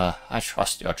 I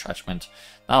trust your judgment.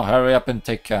 Now hurry up and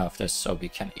take care of this so we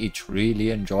can each really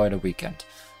enjoy the weekend.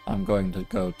 I'm going to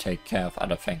go take care of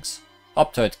other things.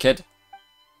 Up to it, kid.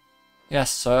 Yes,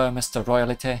 sir, Mr.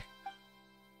 Royalty.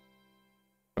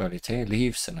 Royalty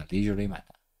leaves in a leisurely manner.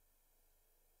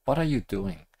 What are you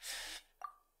doing?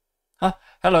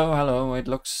 Hello. It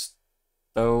looks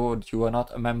though you are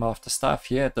not a member of the staff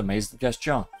here at the Maison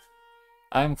Gestion.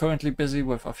 I am currently busy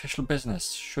with official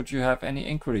business. Should you have any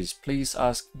inquiries, please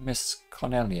ask Miss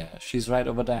Cornelia. She's right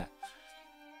over there.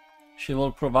 She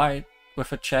will provide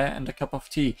with a chair and a cup of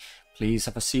tea. Please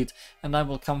have a seat, and I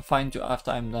will come find you after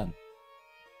I'm done.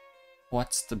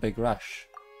 What's the big rush?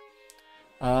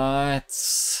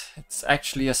 It's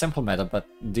actually a simple matter,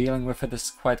 but dealing with it is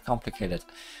quite complicated.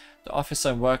 The office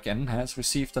I work in has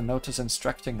received a notice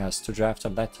instructing us to draft a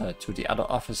letter to the other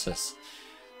offices.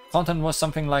 Content was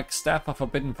something like staff are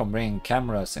forbidden from bringing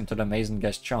cameras into the Maison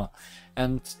Gestion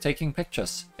and taking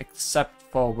pictures, except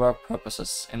for work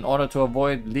purposes, in order to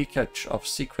avoid leakage of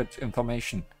secret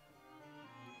information.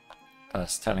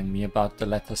 Does telling me about the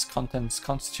letter's contents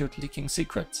constitute leaking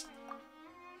secrets?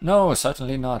 No,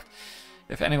 certainly not.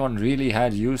 If anyone really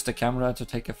had used a camera to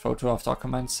take a photo of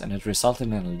documents and it resulted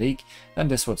in a leak, then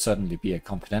this would certainly be a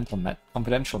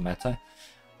confidential matter.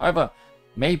 However,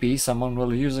 maybe someone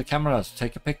will use a camera to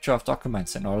take a picture of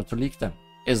documents in order to leak them.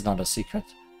 Is not a secret.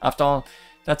 After all,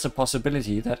 that's a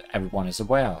possibility that everyone is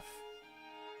aware of.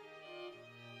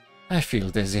 I feel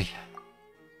dizzy.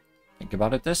 Think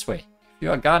about it this way. If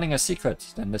you are guarding a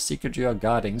secret, then the secret you are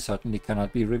guarding certainly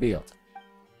cannot be revealed.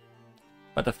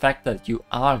 But the fact that you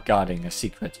are guarding a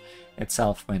secret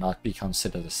itself may not be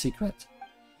considered a secret.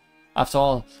 After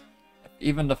all,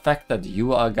 even the fact that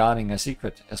you are guarding a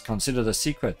secret is considered a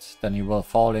secret, then you will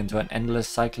fall into an endless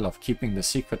cycle of keeping the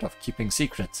secret of keeping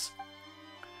secrets.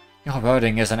 Your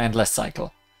wording is an endless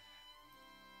cycle.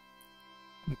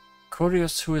 I'm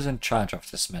curious who is in charge of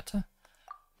this matter.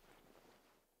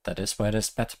 That is where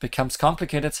this matter becomes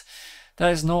complicated.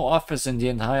 There is no office in the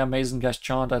entire Maison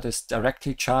Gestion that is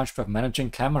directly charged with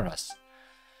managing cameras.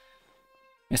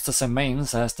 Mr. Semaine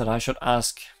says that I should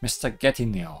ask Mr.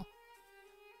 Getineau.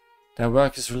 Their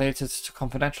work is related to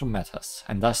confidential matters,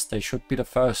 and thus they should be the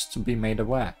first to be made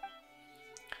aware.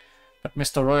 But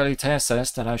Mr. Royalty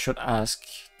says that I should ask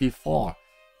D4,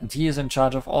 and he is in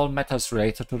charge of all matters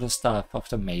related to the staff of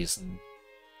the Maison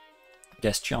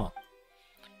Gestion.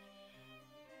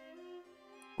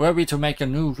 Were we to make a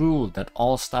new rule that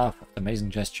all staff of the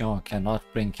Maison Gestion cannot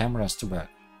bring cameras to work,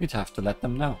 we'd have to let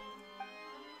them know.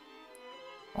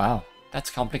 Wow,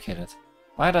 that's complicated.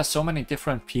 Why are there so many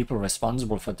different people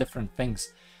responsible for different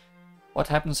things? What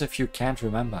happens if you can't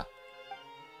remember?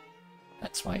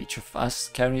 That's why each of us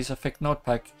carries a thick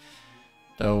notepad.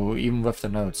 Though even with the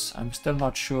notes, I'm still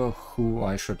not sure who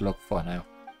I should look for now.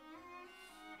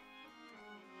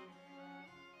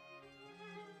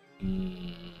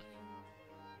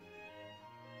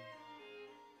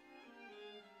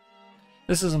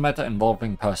 This is a matter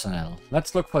involving personnel.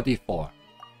 Let's look for D4.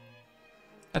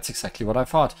 That's exactly what I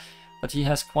thought. But he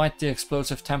has quite the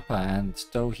explosive temper, and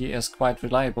though he is quite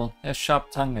reliable, his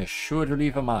sharp tongue is sure to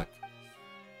leave a mark.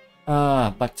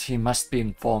 But he must be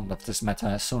informed of this matter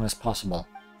as soon as possible.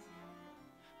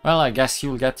 Well, I guess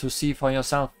you'll get to see for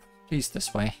yourself. Please,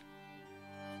 this way.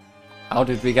 How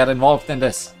did we get involved in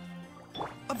this?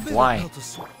 Why?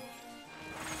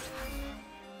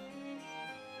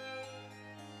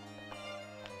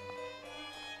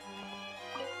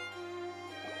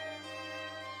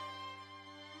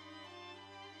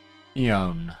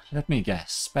 Yon, let me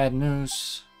guess. Bad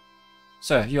news?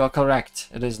 Sir, you are correct.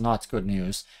 It is not good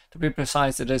news. To be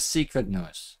precise, it is secret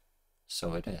news.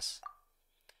 So it is.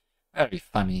 Very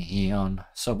funny, Eon.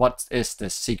 So what is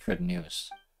this secret news?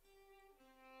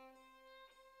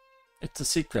 It's a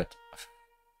secret.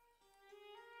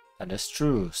 That is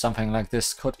true. Something like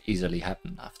this could easily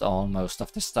happen. After all, most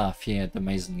of the staff here at the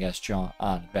Maison Gaston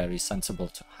aren't very sensible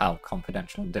to how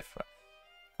confidential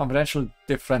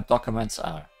different documents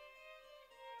are.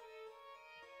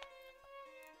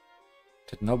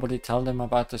 Did nobody tell them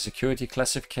about the security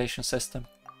classification system?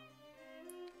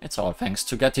 It's all thanks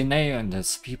to Gatineau and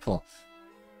his people.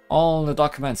 All the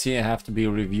documents here have to be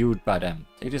reviewed by them.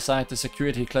 They decide the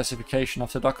security classification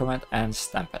of the document and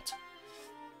stamp it.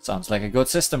 Sounds like a good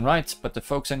system, right? But the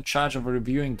folks in charge of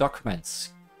reviewing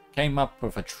documents came up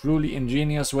with a truly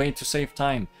ingenious way to save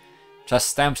time. Just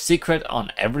stamp secret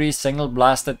on every single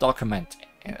blasted document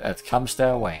that comes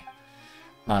their way.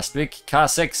 Last week,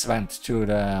 K6 went to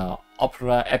the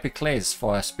Opera Epiclese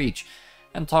for a speech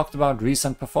and talked about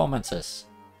recent performances.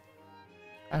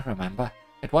 I remember.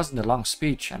 It wasn't a long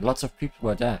speech and lots of people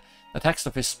were there. The text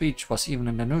of his speech was even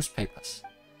in the newspapers.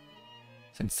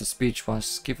 Since the speech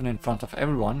was given in front of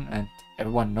everyone and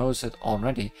everyone knows it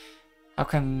already, how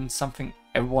can something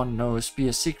everyone knows be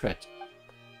a secret?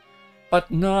 But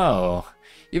no!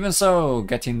 Even so,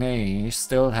 Gatineau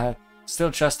still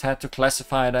just had to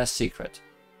classify it as secret.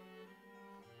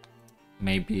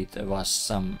 Maybe there was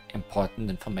some important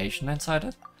information inside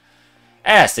it?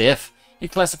 As if! He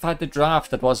classified the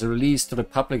draft that was released to the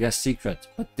public as secret,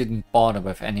 but didn't bother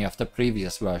with any of the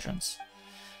previous versions.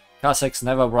 K6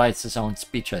 never writes his own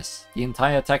speeches. The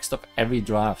entire text of every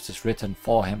draft is written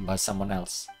for him by someone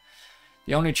else.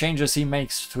 The only changes he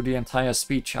makes to the entire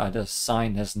speech are to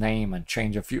sign his name and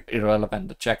change a few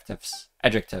irrelevant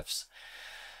adjectives.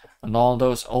 And all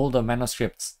those older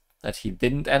manuscripts that he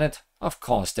didn't edit, of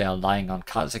course they are lying on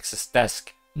K6's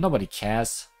desk. Nobody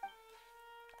cares.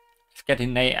 If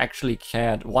Gatineau actually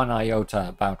cared one iota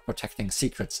about protecting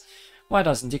secrets, why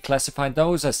doesn't he classify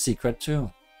those as secret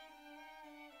too?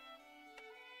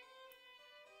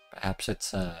 Perhaps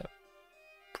it's a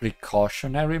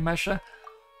precautionary measure?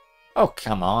 Oh,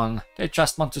 come on. They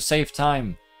just want to save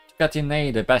time. To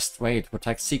Gatineau, the best way to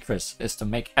protect secrets is to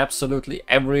make absolutely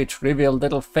every trivial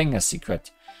little thing a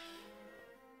secret.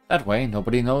 That way,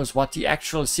 nobody knows what the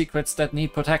actual secrets that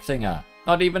need protecting are.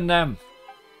 Not even them.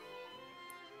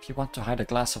 If you want to hide a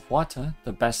glass of water,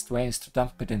 the best way is to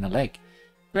dump it in a lake.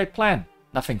 Great plan.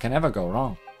 Nothing can ever go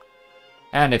wrong.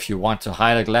 And if you want to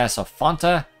hide a glass of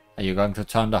Fontaine, are you going to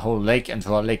turn the whole lake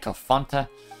into a lake of Fontaine?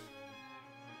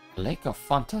 A lake of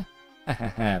Fontaine?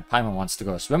 Paimon wants to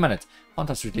go swim in it.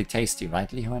 Fontaine's really tasty,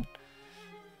 right, Leon?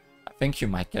 I think you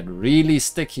might get really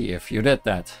sticky if you did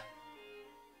that.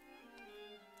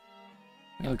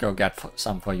 We'll go get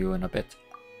some for you in a bit.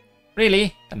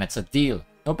 Really? Then it's a deal.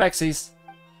 No backsies.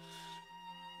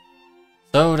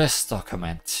 So this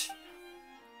document.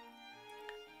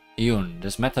 Yoon,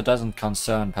 this matter doesn't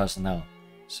concern personnel,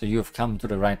 so you've come to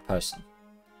the right person.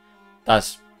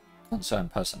 Does concern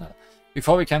personnel.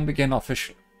 Before we can begin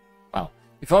officially...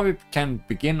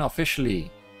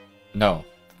 No.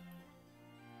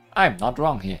 I'm not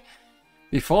wrong here.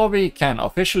 Before we can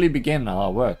officially begin our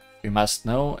work, we must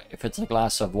know if it's a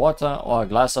glass of water or a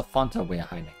glass of Fanta we are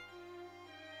hiding.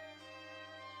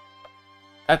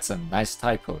 That's a nice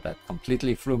typo that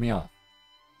completely threw me off.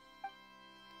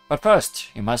 But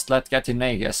first, you must let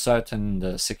Gatineau ascertain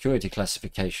the security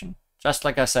classification, just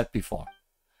like I said before.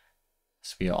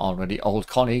 As we are already old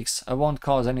colleagues, I won't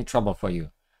cause any trouble for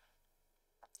you.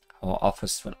 Our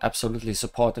office will absolutely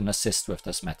support and assist with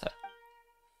this matter.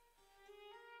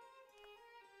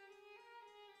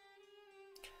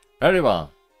 Very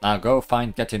well, now go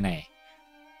find Gatineau.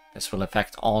 This will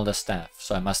affect all the staff,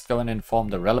 so I must go and inform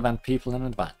the relevant people in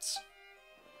advance.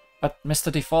 But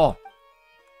Mr. Defoe...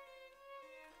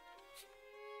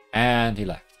 And he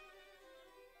left.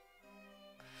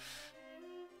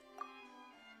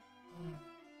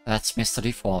 That's Mr.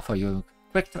 Defoe for you.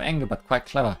 Quick to anger, but quite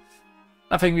clever.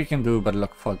 Nothing we can do but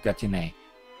look for Gatineau.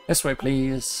 This way,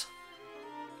 please.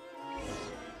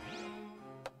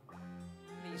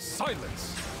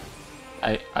 Silence!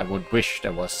 I would wish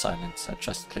there was silence. I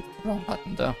just clicked the wrong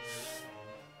button though.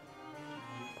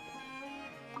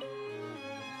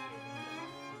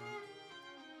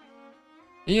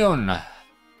 Yoon, I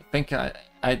think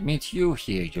I'd meet you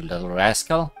here, you little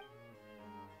rascal.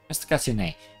 Mr.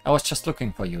 Gatineau, I was just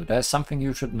looking for you. There's something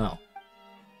you should know.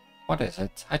 What is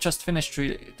it? I just finished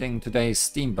reading today's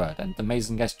Steambird and the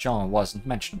Maison Gaston wasn't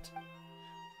mentioned.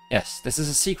 Yes, this is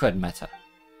a secret matter.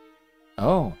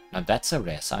 Oh, now that's a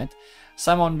rare sight.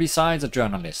 Someone besides a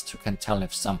journalist who can tell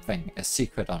if something is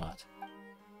secret or not.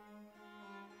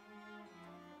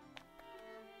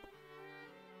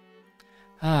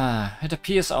 It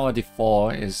appears our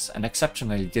D4 is an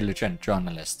exceptionally diligent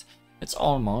journalist. It's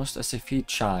almost as if he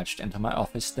charged into my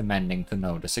office demanding to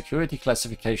know the security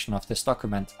classification of this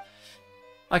document.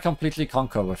 I completely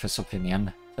concur with his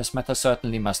opinion. This matter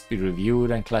certainly must be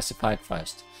reviewed and classified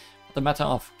first. But the matter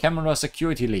of camera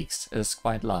security leaks is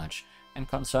quite large and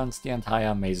concerns the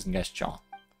entire Maison Gestion.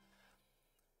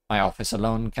 My office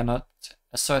alone cannot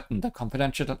ascertain the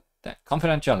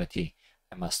confidentiality.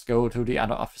 I must go to the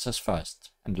other officers first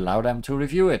and allow them to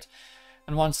review it,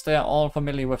 and once they are all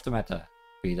familiar with the matter,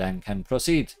 we then can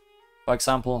proceed. For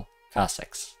example,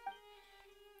 Kasix.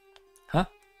 Huh?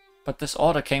 But this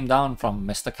order came down from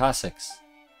Mr. Kasix.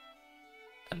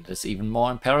 Then it is even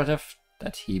more imperative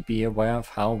that he be aware of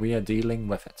how we are dealing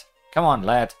with it. Come on,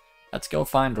 lad, let's go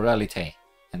find Realite,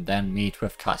 and then meet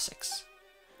with Kasix.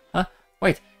 Huh?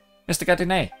 Wait, Mr.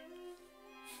 Gatinet.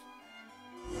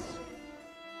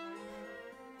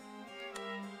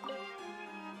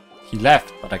 He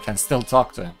left, but I can still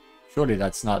talk to him. Surely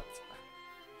that's not...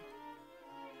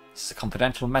 This is a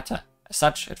confidential matter. As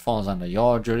such, it falls under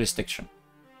your jurisdiction.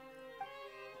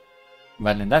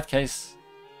 Well, in that case,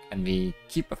 can we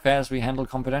keep affairs we handle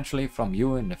confidentially from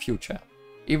you in the future?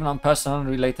 Even on personal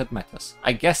related matters.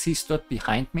 I guess he stood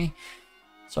behind me,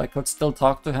 so I could still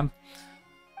talk to him.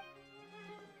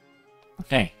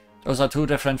 Okay, those are two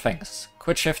different things.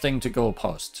 Quit shifting to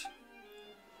goalpost.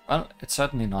 Well, it's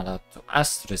certainly not up to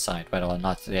us to decide whether or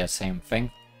not they're the same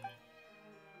thing.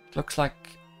 It looks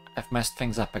like I've messed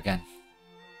things up again.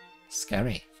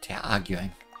 Scary, they're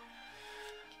arguing.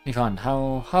 Yvonne,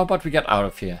 how about we get out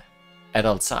of here?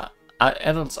 Adults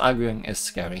arguing is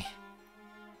scary.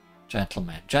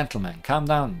 Gentlemen, calm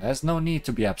down. There's no need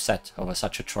to be upset over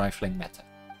such a trifling matter.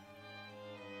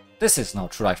 This is no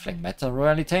trifling matter,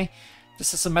 Royalty.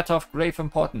 This is a matter of grave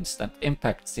importance that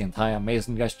impacts the entire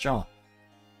Maison Gestion.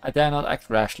 I dare not act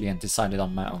rashly and decide it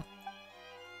on my own.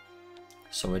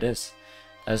 So it is.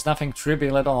 There's nothing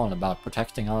trivial at all about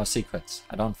protecting our secrets.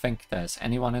 I don't think there's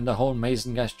anyone in the whole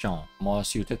Maison Gestion more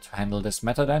suited to handle this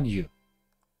matter than you.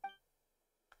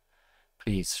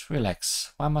 Please,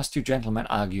 relax. Why must you gentlemen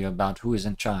argue about who is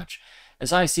in charge?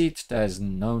 As I see it, there is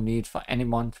no need for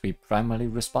anyone to be primarily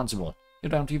responsible. You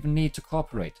don't even need to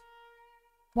cooperate.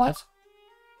 What?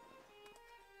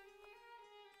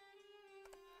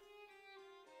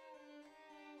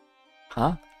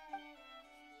 Huh?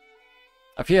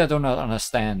 I fear I do not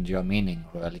understand your meaning,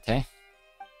 Realite.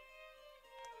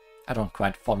 I don't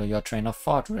quite follow your train of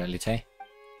thought, Realite.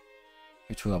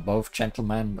 You two are both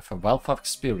gentlemen with a wealth of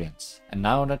experience, and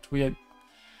now that when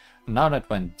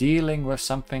dealing with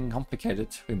something complicated,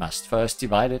 we must first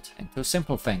divide it into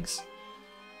simple things.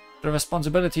 The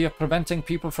responsibility of preventing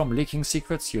people from leaking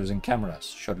secrets using cameras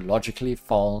should logically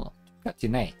fall to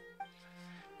Gatinet.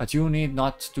 But you need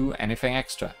not do anything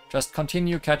extra. Just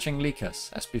continue catching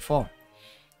leakers, as before.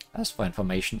 As for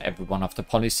informing everyone of the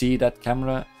policy that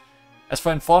cameras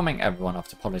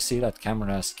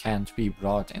can't be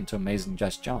brought into Maison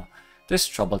Gestion, this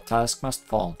troubled task must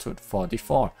fall to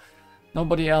 44.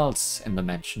 Nobody else in the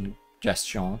Maison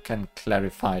Gestion can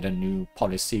clarify the new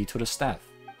policy to the staff.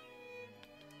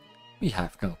 We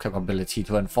have no capability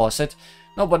to enforce it.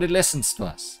 Nobody listens to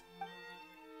us.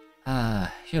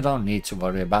 You don't need to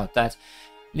worry about that.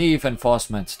 Leave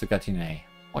enforcement to Gatinet.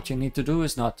 What you need to do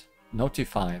is not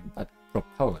notify, but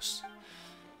propose.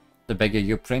 The bigger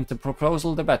you print the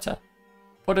proposal, the better.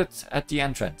 Put it at the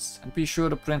entrance, and be sure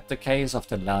to print the case of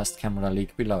the last camera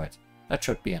leak below it. That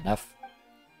should be enough.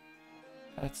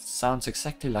 That sounds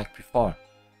exactly like before.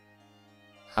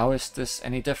 How is this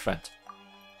any different?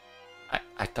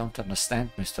 I don't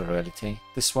understand, Mr. Reality.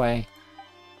 This way...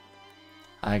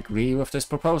 I agree with this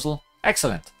proposal.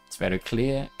 Excellent. It's very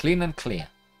clear, clean and clear.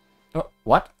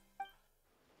 What?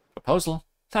 Proposal?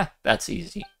 That's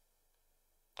easy.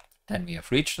 Then we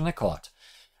have reached an accord.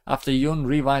 After Yoon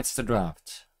rewrites the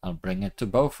draft, I'll bring it to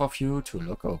both of you to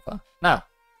look over. Now,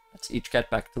 let's each get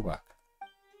back to work.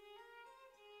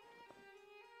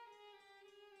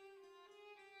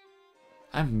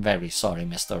 I'm very sorry,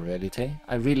 Mr. Reality.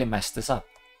 I really messed this up.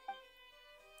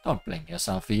 Don't blame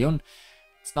yourself, Yoon.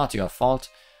 It's not your fault,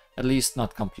 at least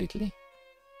not completely.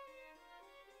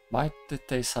 Why did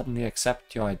they suddenly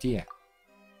accept your idea?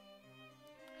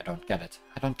 I don't get it.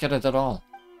 I don't get it at all.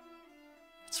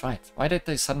 That's right. Why did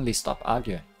they suddenly stop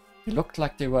arguing? They looked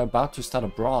like they were about to start a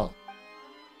brawl.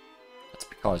 That's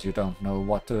because you don't know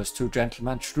what those two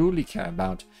gentlemen truly care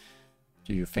about.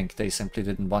 Do you think they simply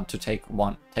didn't want to take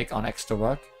on extra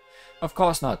work? Of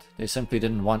course not. They simply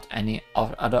didn't want any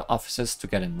other officers to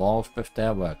get involved with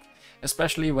their work,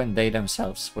 especially when they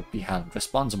themselves would be held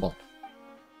responsible.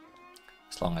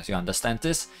 As long as you understand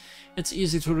this, It's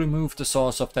easy to remove the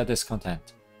source of their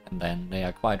discontent, and then they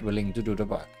are quite willing to do the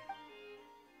work.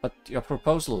 But your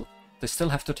proposal, they still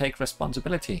have to take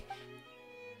responsibility.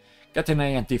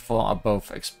 Gatine and D4 are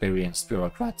both experienced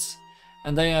bureaucrats,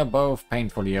 and they are both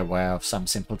painfully aware of some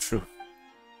simple truth.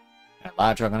 In a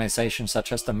large organization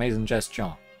such as the Maison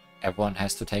Gestion, everyone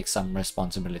has to take some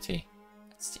responsibility.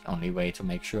 It's the only way to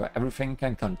make sure everything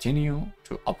can continue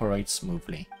to operate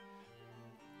smoothly.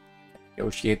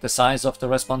 Negotiate the size of the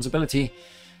responsibility,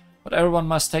 but everyone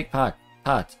must take part.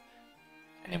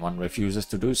 Anyone refuses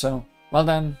to do so, well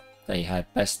then, they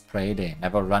had best pray they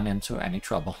never run into any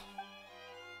trouble.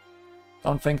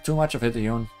 Don't think too much of it,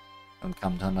 Yoon. You'll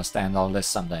come to understand all this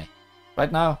someday.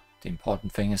 Right now, the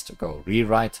important thing is to go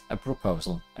rewrite a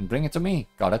proposal and bring it to me,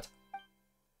 got it?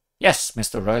 Yes,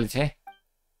 Mr. Royalty.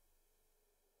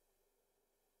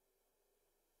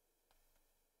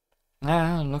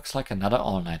 Ah, looks like another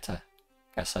all-nighter.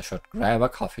 Guess I should grab a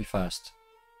coffee first.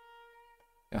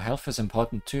 Your health is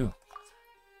important too.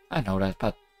 I know that,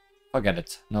 but forget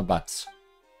it, no buts.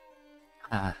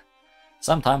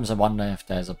 Sometimes I wonder if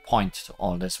there's a point to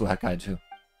all this work I do.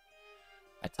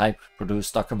 I type,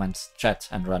 produce documents, chat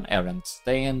and run errands,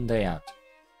 day in, day out.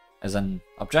 As an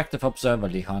objective observer,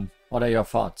 Lihon, what are your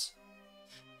thoughts?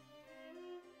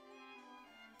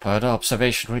 Further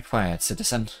observation required,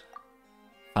 citizen.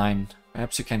 Fine,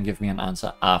 perhaps you can give me an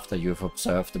answer after you've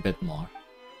observed a bit more.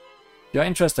 If you're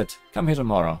interested, come here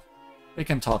tomorrow. We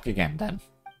can talk again then.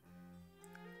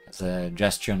 As a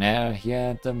gestionnaire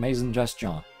here at the Maison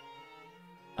Gestion,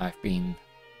 I've been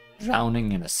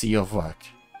drowning in a sea of work.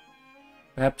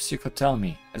 Perhaps you could tell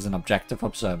me, as an objective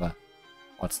observer,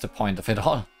 what's the point of it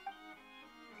all?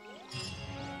 The food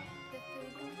in the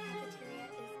cafeteria is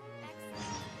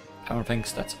excellent. Everyone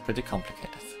thinks that's pretty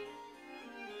complicated.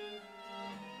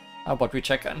 How about we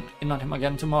check in on him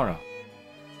again tomorrow?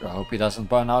 I hope he doesn't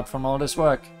burn out from all this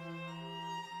work.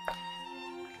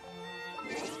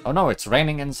 Oh no, it's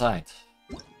raining inside.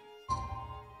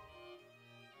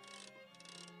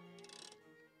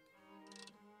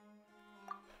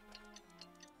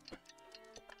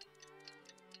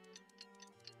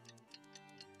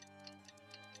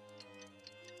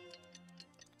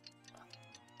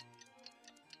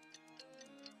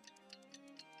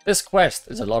 This quest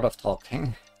is a lot of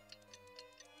talking.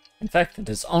 In fact, it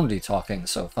is only talking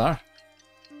so far.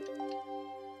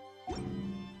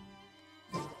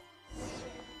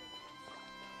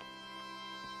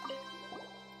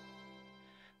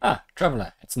 Ah,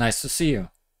 Traveler, it's nice to see you.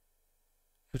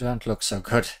 You don't look so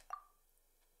good.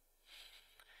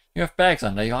 You have bags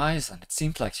under your eyes and it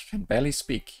seems like you can barely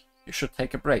speak. You should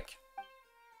take a break.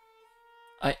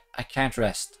 I can't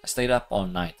rest. I stayed up all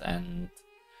night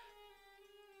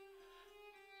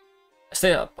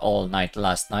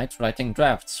last night writing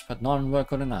drafts, but none were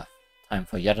good enough. Time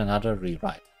for yet another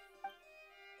rewrite.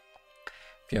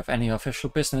 If you have any official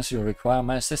business you require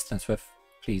my assistance with,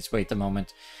 please wait a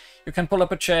moment. You can pull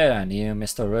up a chair near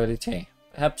Mr. Royalty.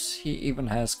 Perhaps he even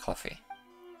has coffee.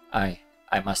 I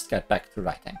must get back to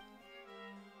writing.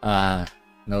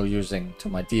 No using to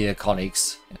my dear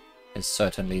colleagues. It is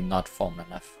certainly not formal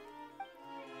enough.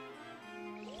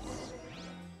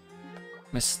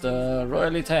 Mr.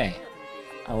 Royalty,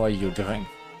 how are you doing?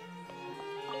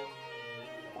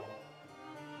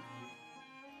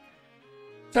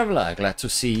 Traveler, glad to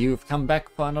see you've come back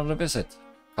for another visit.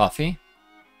 Coffee?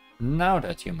 Now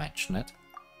that you mention it.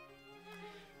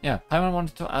 Yeah, Paimon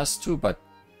wanted to ask too, but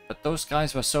those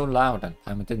guys were so loud and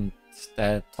Paimon didn't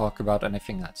dare talk about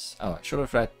anything else. Oh, I should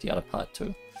have read the other part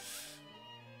too.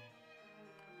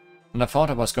 And I thought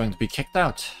I was going to be kicked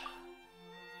out.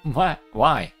 Why?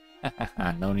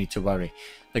 No need to worry.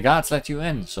 The guards let you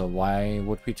in, so why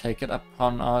would we take it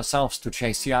upon ourselves to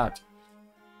chase you out?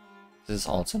 This is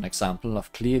also an example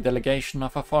of clear delegation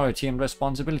of authority and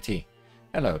responsibility.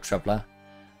 Hello, Traveler.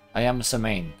 I am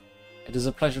Samain. It is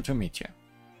a pleasure to meet you.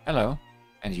 Hello.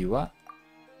 And you are?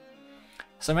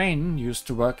 Samain used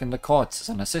to work in the courts as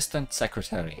an assistant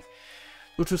secretary.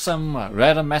 Due to some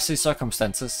rather messy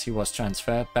circumstances, he was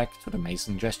transferred back to the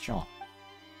Maison Gestion.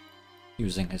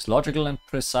 Using his logical and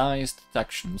precise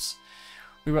deductions,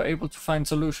 we were able to find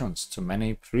solutions to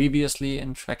many previously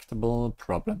intractable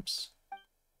problems.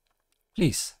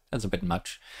 Please, that's a bit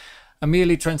much. I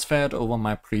merely transferred over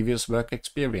my previous work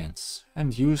experience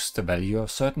and used the value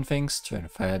of certain things to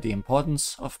infer the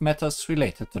importance of matters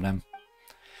related to them.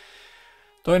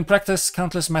 Though in practice,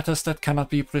 countless matters that cannot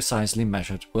be precisely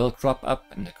measured will crop up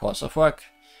in the course of work,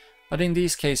 but in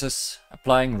these cases,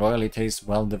 applying Royalty's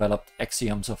well-developed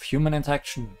axioms of human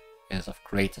interaction is of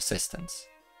great assistance.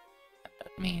 And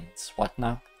that means what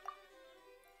now?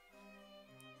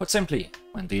 Put simply,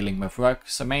 when dealing with work,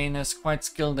 Semaine is quite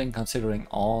skilled in considering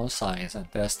all sides and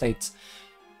their states,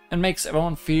 and makes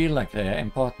everyone feel like they're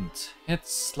important.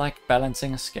 It's like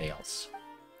balancing scales.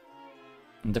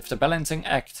 And if the balancing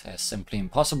act is simply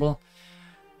impossible,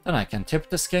 then I can tip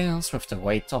the scales with the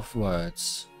weight of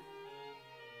words.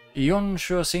 Yun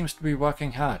sure seems to be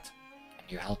working hard. Can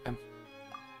you help him?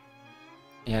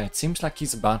 Yeah, it seems like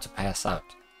he's about to pass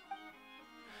out.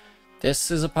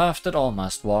 This is a path that all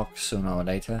must walk sooner or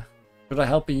later. Should I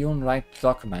help Yun write the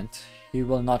document, he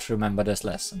will not remember this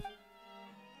lesson.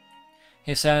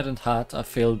 His head and heart are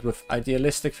filled with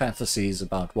idealistic fantasies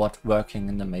about what working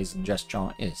in the Maison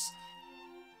Gestion is.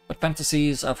 But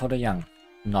fantasies are for the young,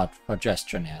 not for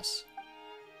gestionnaires.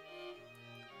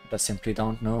 But I simply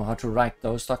don't know how to write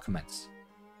those documents.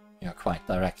 You're quite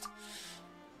direct.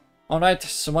 Alright,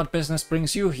 so what business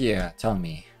brings you here? Tell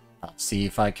me. I'll see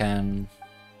if I can...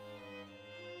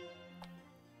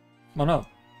 Oh no,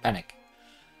 panic.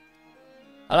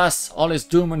 Alas, all is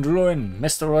doom and ruin.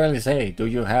 Mr. Royalty, do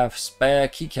you have spare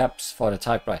keycaps for the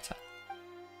typewriter?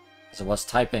 As I was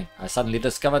typing, I suddenly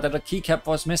discovered that a keycap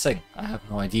was missing. I have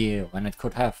no idea when it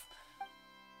could have.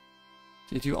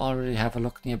 Did you already have a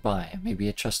look nearby? Maybe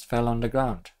it just fell on the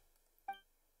ground.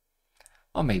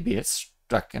 Or maybe it's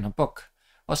stuck in a book,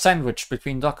 or sandwiched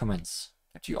between documents.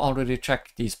 Did you already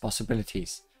check these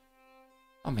possibilities?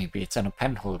 Or maybe it's in a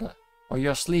pen holder, or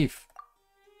your sleeve,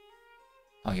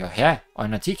 or your hair, or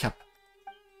in a teacup.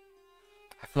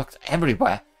 I've looked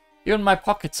everywhere, even my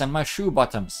pockets and my shoe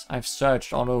bottoms. I've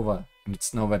searched all over, and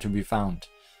it's nowhere to be found.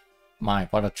 My,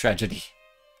 what a tragedy.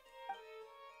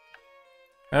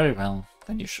 Very well,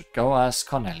 then you should go ask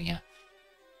Cornelia.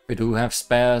 If we do have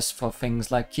spares for things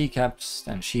like keycaps,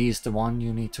 then she's the one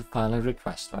you need to file a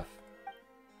request with.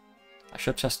 I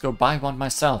should just go buy one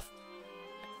myself.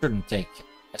 It shouldn't take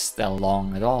Estelle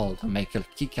long at all to make a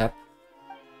keycap.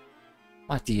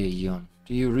 My dear Yun,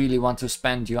 do you really want to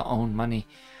spend your own money?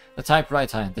 The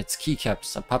typewriter and its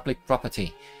keycaps are public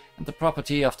property, and the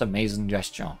property of the Maison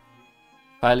Gestion.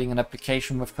 Filing an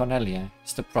application with Cornelia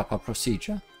is the proper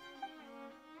procedure.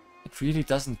 It really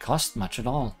doesn't cost much at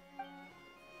all.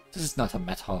 This is not a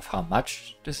matter of how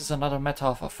much, this is another matter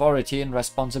of authority and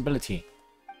responsibility.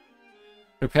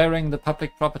 Repairing the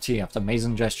public property of the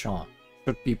Maison Gestion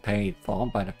should be paid for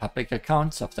by the public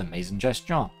accounts of the Maison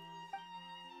Gestion.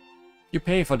 You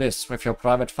pay for this with your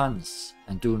private funds,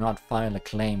 and do not file a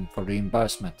claim for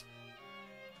reimbursement.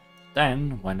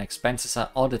 Then, when expenses are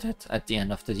audited at the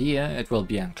end of the year, it will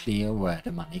be unclear where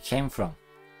the money came from.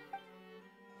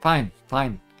 Fine,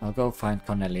 I'll go find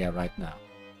Cornelia right now.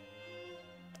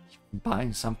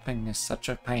 Buying something is such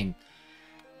a pain.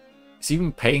 Is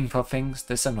even paying for things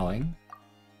this annoying?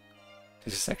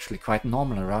 This is actually quite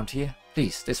normal around here.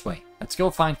 Please, this way. Let's go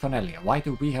find Cornelia. Why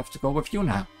do we have to go with you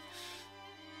now?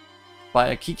 Buy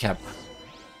a keycap.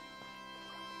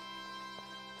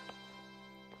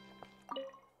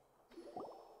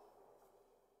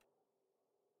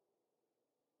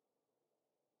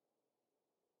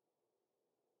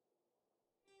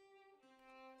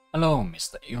 Hello,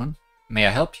 Mr. Yun. May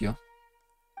I help you?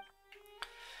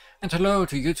 And hello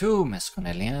to you too, Miss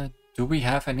Cornelia. Do we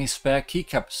have any spare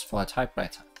keycaps for a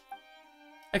typewriter?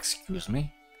 Excuse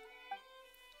me?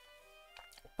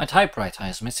 My typewriter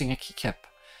is missing a keycap,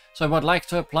 so I would like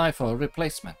to apply for a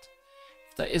replacement.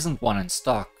 If there isn't one in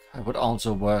stock, I would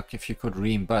also work if you could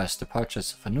reimburse the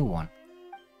purchase of a new one.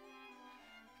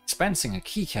 Expensing a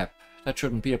keycap, that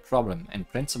shouldn't be a problem in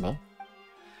principle.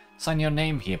 Sign your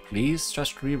name here, please.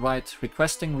 Just rewrite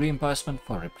requesting reimbursement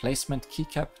for replacement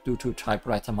keycap due to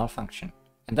typewriter malfunction,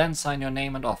 and then sign your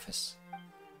name and office.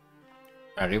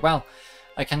 Very well.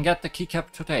 I can get the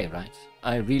keycap today, right?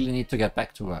 I really need to get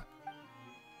back to work.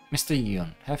 Mr.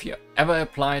 Yun, have you ever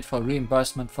applied for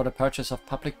reimbursement for the purchase of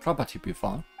public property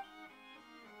before?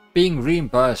 Being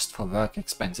reimbursed for work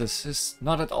expenses is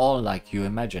not at all like you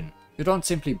imagine. You don't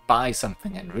simply buy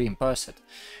something and reimburse it.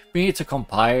 We need to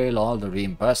compile all the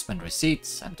reimbursement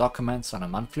receipts and documents on a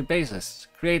monthly basis,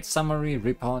 create summary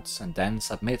reports, and then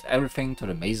submit everything to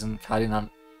the Maison Cardinal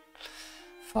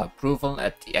for approval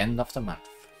at the end of the month.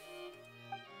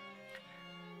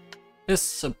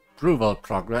 This approval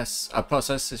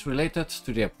process is related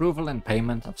to the approval and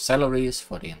payment of salaries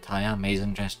for the entire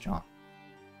Maison Gestion.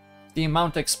 If the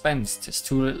amount expensed is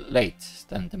too late,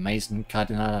 then the Maison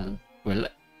Cardinal will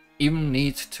even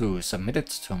need to submit it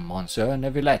to Monsieur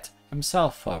Neuvillette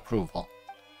himself for approval.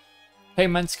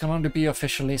 Payments can only be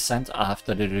officially sent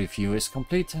after the review is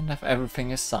complete and if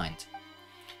everything is signed.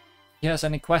 If he has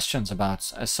any questions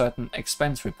about a certain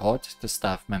expense report, the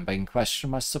staff member in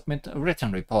question must submit a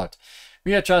written report.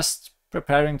 We are just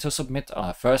preparing to submit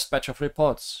our first batch of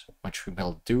reports, which we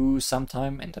will do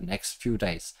sometime in the next few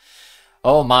days.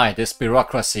 Oh my, this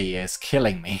bureaucracy is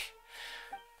killing me.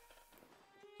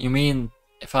 You mean,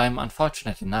 if I'm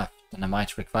unfortunate enough, then I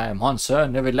might require Monsieur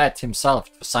Neuvillette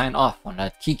himself to sign off on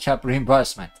that keycap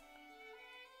reimbursement.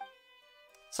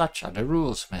 Such are the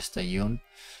rules, Mr. Yoon.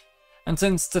 And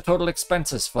since the total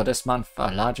expenses for this month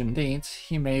are large indeed,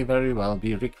 he may very well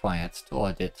be required to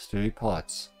audit the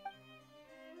reports.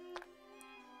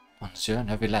 Monsieur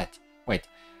Neuvillette. Wait,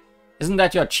 isn't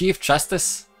that your Chief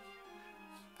Justice?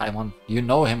 Paimon, you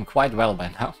know him quite well by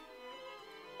now.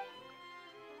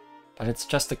 But it's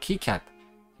just a keycap,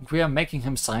 and we are making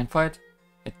him sign for it?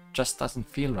 It just doesn't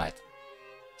feel right.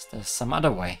 Is there some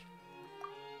other way?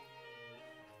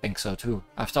 I think so too.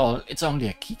 After all, it's only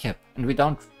a keycap, and we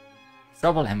don't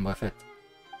trouble him with it.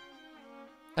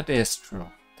 That is true.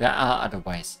 There are other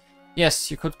ways.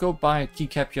 Yes, you could go buy a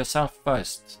keycap yourself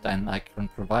first, then I can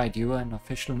provide you an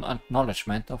official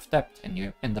acknowledgement of debt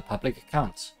in the public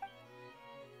accounts.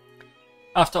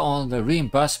 After all, the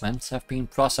reimbursements have been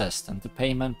processed and the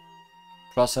payment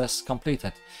process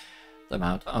completed. The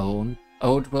amount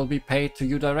owed will be paid to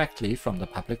you directly from the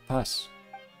public purse.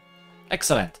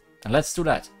 Excellent, then let's do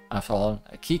that. After all,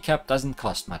 a keycap doesn't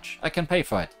cost much. I can pay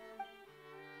for it.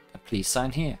 Then please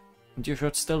sign here. And you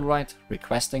should still write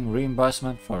requesting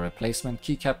reimbursement for replacement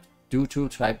keycap due to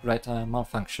typewriter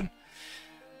malfunction.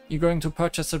 You're going to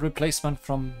purchase a replacement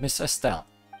from Miss Estelle?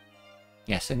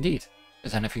 Yes, indeed.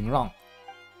 Is anything wrong?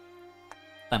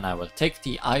 Then I will take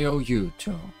the IOU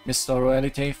to Mr.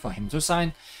 Royalite for him to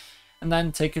sign, and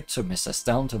then take it to Miss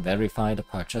Estelle to verify the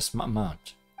purchase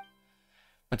amount.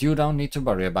 But you don't need to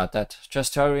worry about that.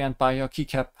 Just hurry and buy your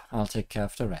keycap. I'll take care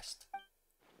of the rest.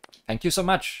 Thank you so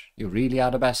much. You really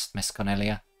are the best, Miss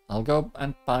Cornelia. I'll go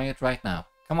and buy it right now.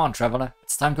 Come on, traveler.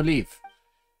 It's time to leave.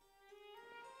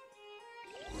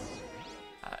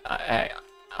 I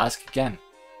ask again.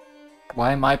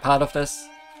 Why am I part of this?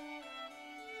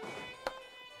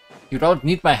 You don't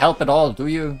need my help at all, do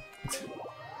you?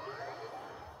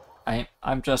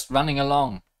 I'm just running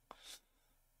along.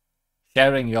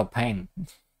 Sharing your pain.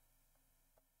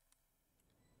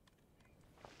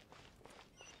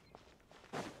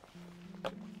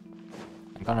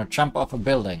 I'm gonna jump off a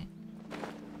building.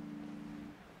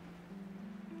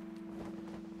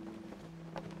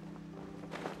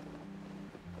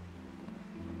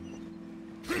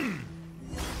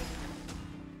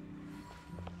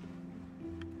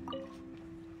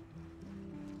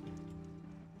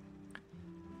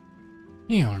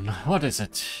 Yoon, what is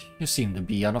it? You seem to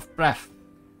be out of breath.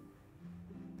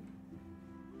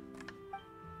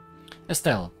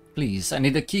 Estelle, please, I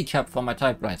need a keycap for my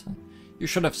typewriter. You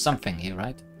should have something here,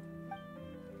 right?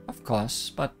 Of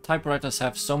course, but typewriters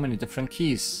have so many different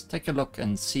keys. Take a look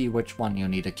and see which one you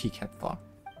need a keycap for.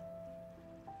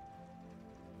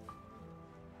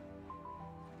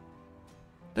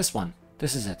 This one.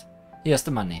 This is it. Here's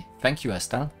the money. Thank you,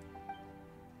 Estelle.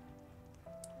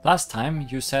 Last time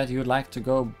you said you'd like to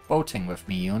go boating with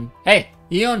me, Yoon. Hey,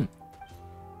 Yoon!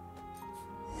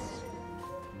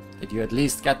 Did you at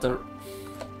least get the...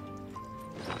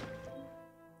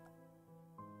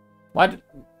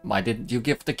 Why didn't you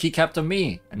give the keycap to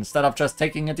me, instead of just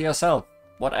taking it yourself?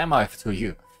 What am I to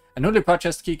you? A newly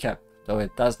purchased keycap, though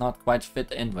it does not quite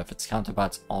fit in with its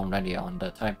counterparts already on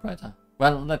the typewriter.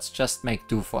 Well, let's just make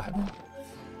do for him.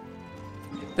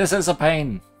 This is a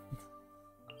pain.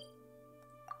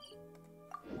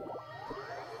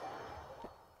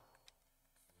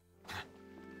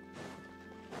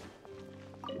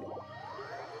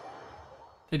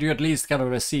 Did you at least get a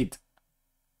receipt?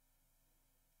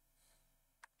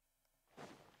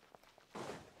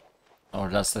 Or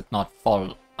does it not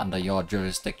fall under your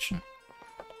jurisdiction?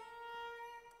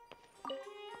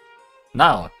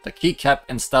 Now, the keycap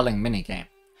installing minigame.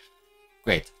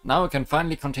 Great, now we can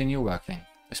finally continue working.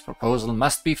 This proposal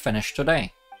must be finished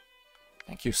today.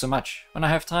 Thank you so much. When I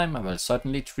have time, I will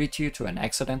certainly treat you to an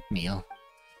excellent meal.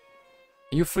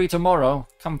 Are you free tomorrow?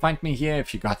 Come find me here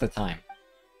if you got the time.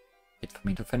 Wait for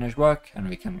me to finish work and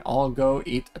we can all go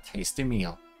eat a tasty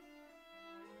meal.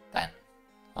 Then,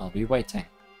 I'll be waiting.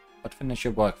 But finish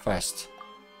your work first.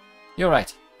 You're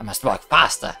right, I must work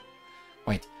faster.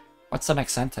 Wait, what's the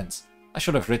next sentence? I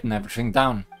should have written everything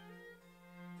down.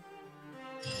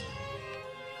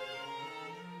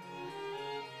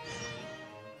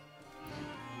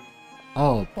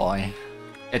 Oh boy,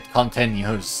 it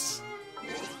continues.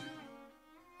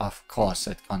 Of course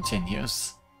it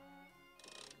continues.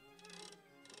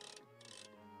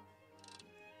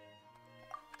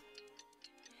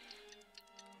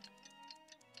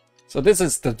 So this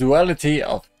is the duality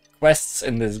of quests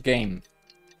in this game.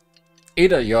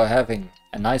 Either you're having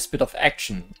a nice bit of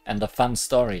action and a fun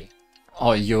story,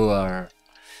 or you're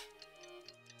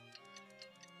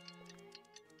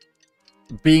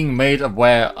being made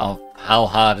aware of how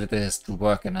hard it is to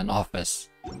work in an office.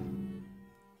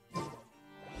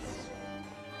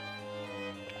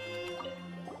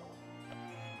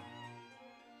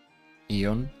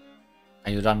 Ion,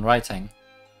 are you done writing?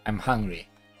 I'm hungry.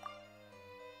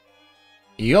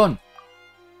 Ion!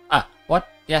 Ah, what?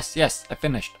 Yes, I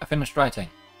finished. I finished writing.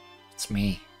 It's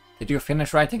me. Did you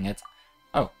finish writing it?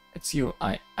 Oh, it's you.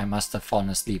 I must have fallen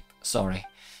asleep. Sorry.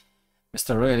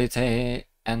 Mr. Realite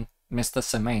and Mr.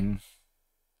 Semaine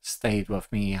stayed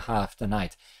with me half the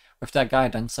night. With their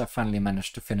guidance, I finally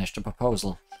managed to finish the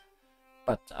proposal.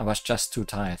 But I was just too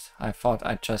tired. I thought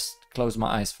I'd just close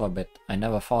my eyes for a bit. I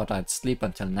never thought I'd sleep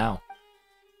until now.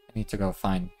 I need to go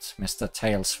find Mr.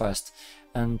 Tails first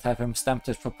and have him stamp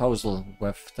his proposal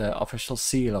with the official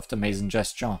seal of the Maison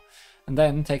Gestion, and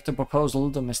then take the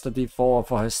proposal to Mr. D4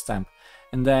 for his stamp,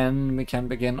 and then we can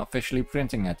begin officially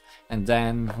printing it, and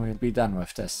then we'll be done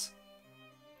with this.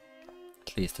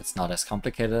 At least it's not as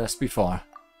complicated as before.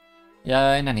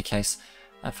 Yeah, in any case,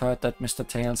 I've heard that Mr.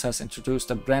 Tails has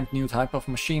introduced a brand new type of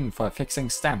machine for fixing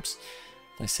stamps.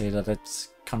 They say that it's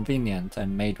convenient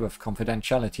and made with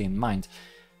confidentiality in mind,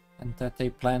 and that they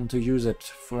plan to use it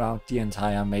throughout the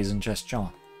entire Maison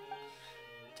Gestion.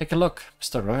 Take a look,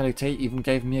 Mr. Realite even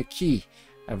gave me a key.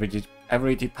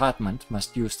 Every department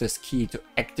must use this key to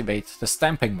activate the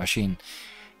stamping machine.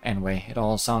 Anyway, it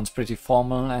all sounds pretty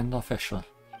formal and official.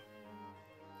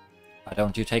 Why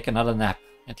don't you take another nap?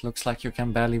 It looks like you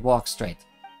can barely walk straight.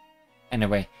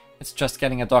 Anyway, it's just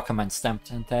getting a document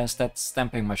stamped, and there's that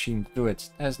stamping machine to do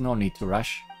it. There's no need to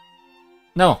rush.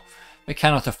 No! We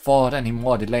cannot afford any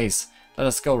more delays. Let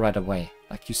us go right away.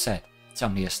 Like you said, it's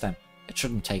only a stamp. It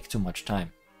shouldn't take too much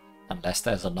time. Unless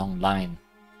there's a long line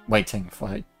waiting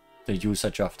for the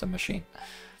usage of the machine.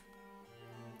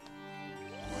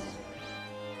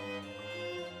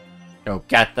 Go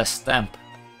get the stamp.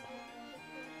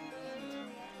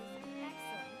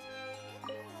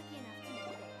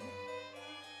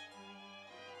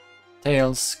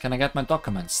 Tails, can I get my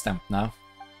documents stamped now?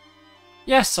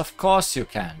 Yes, of course you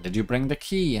can. Did you bring the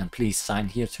key? And please sign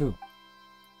here too.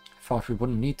 I thought we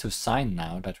wouldn't need to sign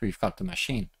now that we've got the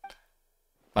machine.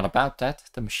 But about that,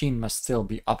 the machine must still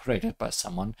be operated by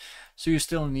someone, so you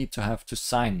still need to have to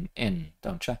sign in,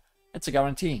 don't you? It's a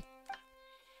guarantee.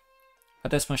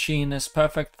 But this machine is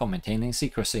perfect for maintaining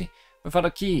secrecy. Without a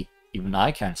key, even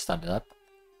I can't start it up.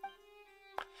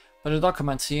 Put the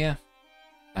documents here.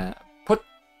 Yeah,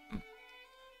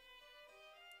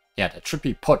 that should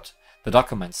be put the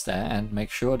documents there and make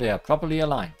sure they are properly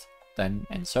aligned. Then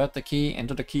insert the key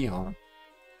into the keyhole.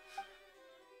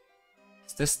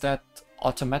 Is this that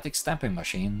automatic stamping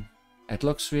machine? It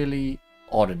looks really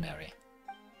ordinary.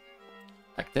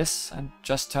 Like this, and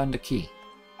just turn the key.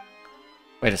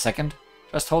 Wait a second.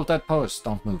 Just hold that pose,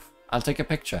 don't move. I'll take a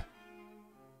picture.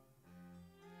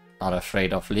 Not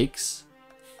afraid of leaks?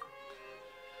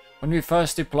 When we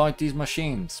first deployed these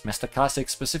machines, Mr. Kasich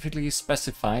specifically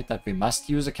specified that we must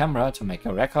use a camera to make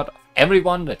a record of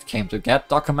everyone that came to get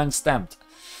documents stamped.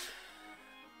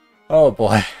 Oh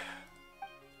boy.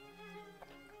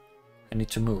 I need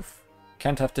to move.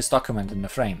 Can't have this document in the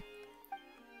frame.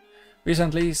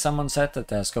 Recently, someone said that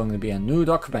there's going to be a new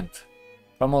document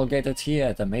promulgated here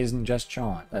at the Maison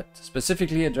Gestion that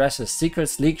specifically addresses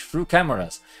secrets leaked through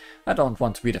cameras. I don't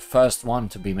want to be the first one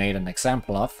to be made an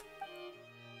example of.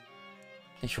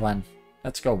 Yuan,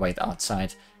 let's go wait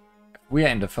outside. If we're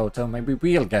in the photo, maybe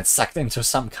we'll get sucked into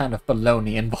some kind of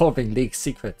baloney involving leaked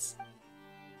secrets.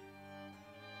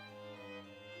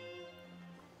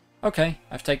 Okay,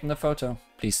 I've taken the photo.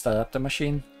 Please start up the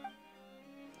machine.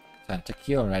 Turned the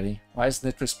key already. Why isn't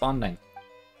it responding?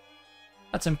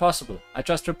 That's impossible. I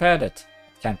just repaired it.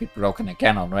 It can't be broken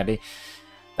again already.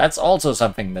 That's also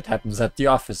something that happens at the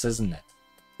office, isn't it?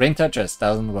 The printer just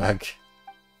doesn't work.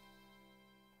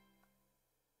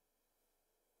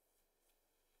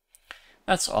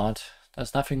 That's odd.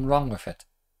 There's nothing wrong with it.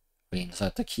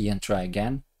 Reinsert the key and try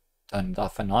again. Turn it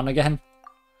off and on again.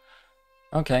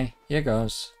 Okay, here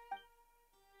goes.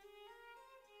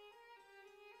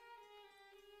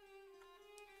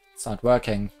 It's not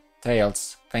working.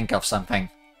 Tails, think of something.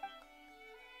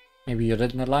 Maybe you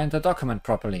didn't align the document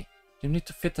properly. You need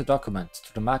to fit the document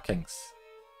to the markings.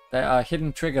 There are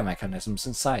hidden trigger mechanisms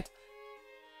inside.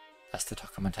 Does the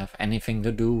document have anything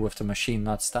to do with the machine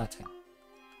not starting?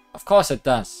 Of course it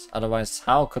does, otherwise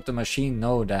how could the machine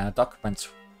know there are documents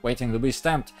waiting to be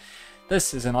stamped?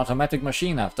 This is an automatic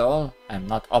machine after all, I'm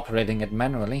not operating it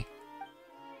manually.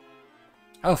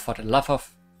 Oh, for the love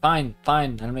of Fine,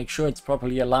 fine, I'll make sure it's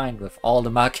properly aligned with all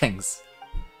the markings.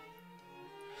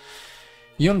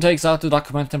 Yoon takes out the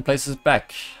document and places it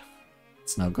back.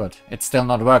 It's no good. It's still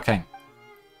not working.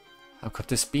 How could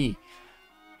this be?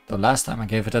 Though last time I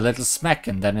gave it a little smack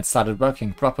and then it started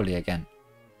working properly again.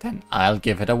 Then I'll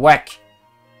give it a whack.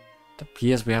 It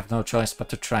appears we have no choice but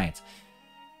to try it.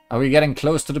 Are we getting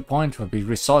close to the point where we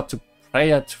resort to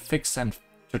prayer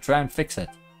to try and fix it?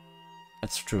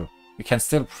 That's true. We can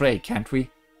still pray, can't we?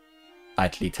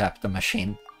 Lightly tap the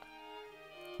machine.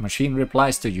 The machine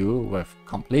replies to you with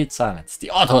complete silence.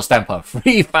 The auto stamper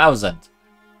 3000.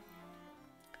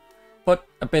 Put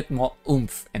a bit more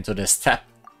oomph into this tap.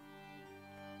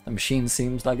 The machine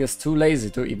seems like it's too lazy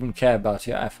to even care about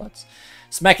your efforts.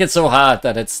 Smack it so hard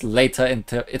that its later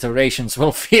iterations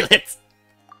will feel it.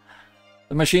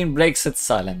 The machine breaks its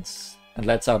silence and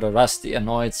lets out a rusty,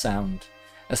 annoyed sound,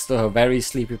 as though a very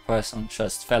sleepy person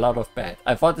just fell out of bed.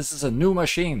 I thought this is a new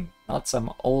machine, not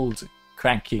some old,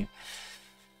 cranky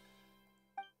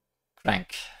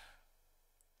crank.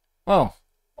 Whoa,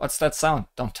 what's that sound?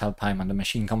 Don't tell Paimon, the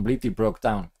machine completely broke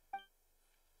down.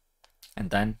 And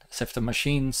then, as if the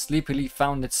machine sleepily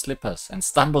found its slippers and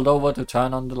stumbled over to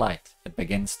turn on the light, it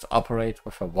begins to operate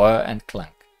with a whir and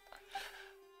clunk.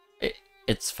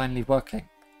 It's finally working.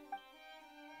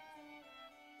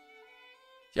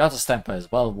 The auto stamper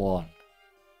is well worn,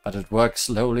 but it works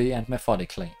slowly and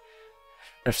methodically.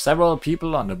 With several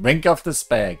people on the brink of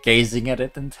despair gazing at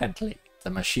it intently, the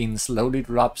machine slowly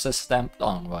drops a stamp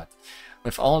onward,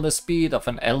 with all the speed of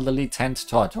an elderly tent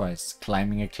tortoise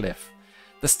climbing a cliff.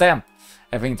 The stamp,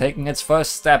 having taken its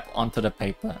first step onto the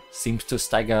paper, seems to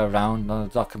stagger around on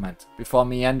the document before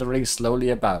meandering slowly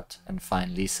about and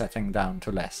finally settling down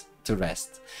to rest.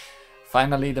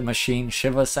 Finally, the machine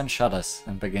shivers and shudders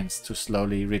and begins to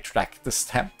slowly retract the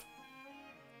stamp.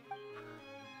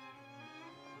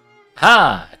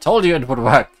 Ha! I told you it would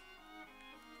work!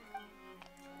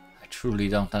 I truly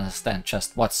don't understand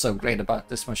just what's so great about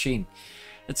this machine.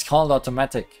 It's called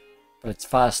automatic, but it's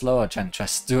far slower than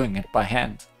just doing it by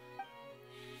hand.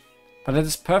 But it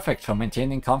is perfect for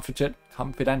maintaining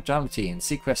confidentiality and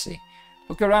secrecy.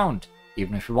 Look around.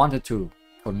 Even if we wanted to,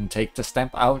 couldn't take the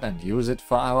stamp out and use it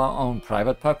for our own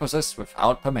private purposes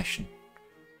without permission.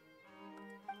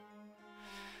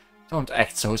 Don't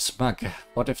act so smug.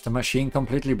 What if the machine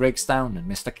completely breaks down and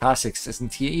Mr. Kha'Zix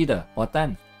isn't here either? What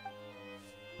then?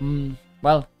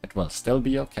 Well, it will still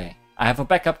be okay. I have a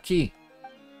backup key.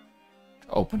 To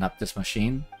open up this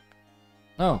machine?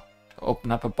 No, to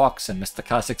open up a box in Mr.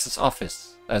 Kha'Zix's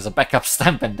office. There's a backup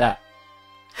stamp in that.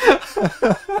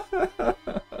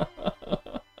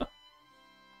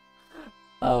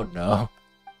 Oh no.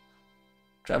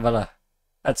 Traveler,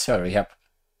 let's hurry up.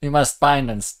 We must bind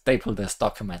and staple this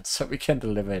document so we can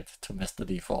deliver it to Mr.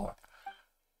 D4.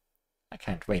 I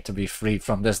can't wait to be free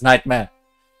from this nightmare.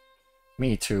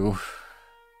 Me too.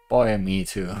 Boy, me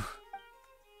too.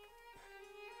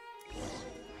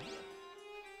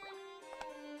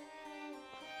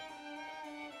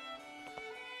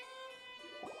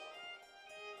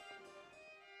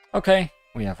 Okay,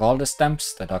 we have all the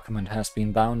stamps, the document has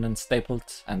been bound and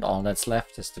stapled, and all that's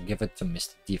left is to give it to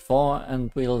Mr. D4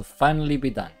 and we'll finally be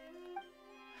done.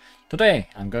 Today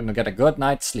I'm going to get a good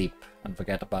night's sleep and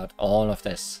forget about all of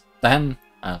this. Then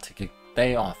I'll take a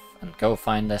day off and go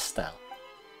find Estelle.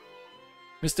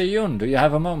 Mr. Yoon, do you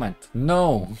have a moment?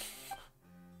 No!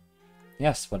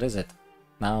 Yes, what is it?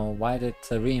 Now, why did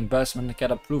the reimbursement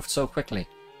get approved so quickly?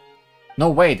 No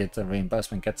way did the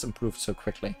reimbursement get approved so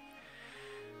quickly.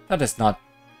 That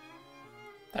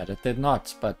it did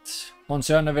not, but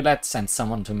Monsieur Neuvillette sent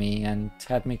someone to me and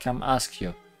had me come ask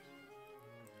you.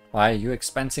 Why are you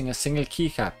expensing a single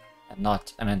keycap and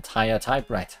not an entire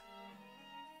typewriter?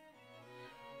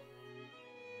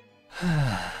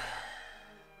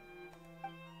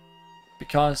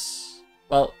 Because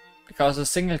a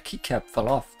single keycap fell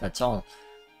off, that's all.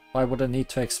 Why would I need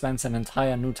to expense an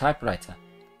entire new typewriter?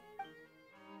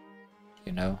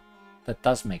 You know, that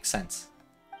does make sense.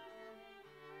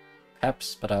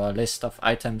 Perhaps, but our list of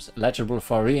items eligible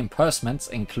for reimbursements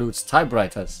includes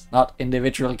typewriters, not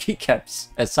individual keycaps.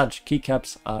 As such,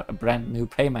 keycaps are a brand new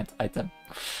payment item.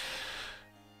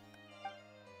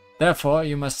 Therefore,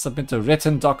 you must submit a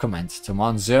written document to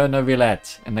Monsieur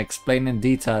Neuvillette and explain in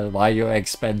detail why you're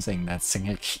expensing that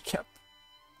single keycap.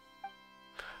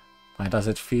 Why does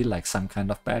it feel like some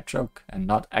kind of bad joke and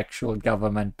not actual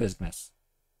government business?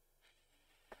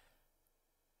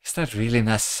 Is that really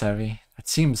necessary? It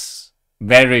seems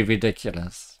very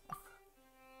ridiculous.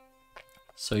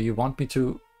 So you want me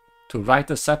to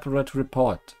write a separate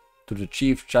report to the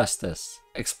Chief Justice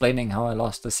explaining how I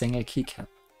lost a single keycap?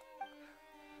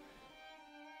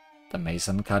 The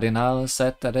Mason Cardinal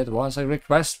said that it was a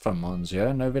request from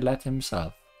Monsieur Neuvillette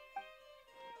himself.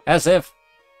 As if!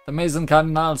 The Mason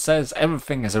Cardinal says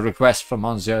everything is a request from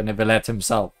Monsieur Neuvillette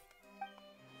himself.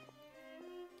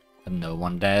 But no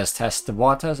one dares test the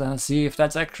waters and see if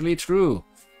that's actually true.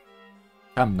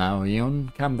 Come now,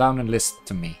 Yun, come down and listen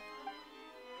to me.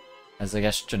 As a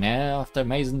gestionnaire of the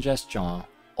Maison Gestion,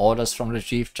 orders from the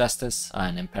Chief Justice are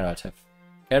an imperative,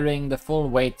 carrying the full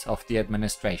weight of the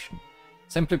administration.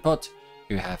 Simply put,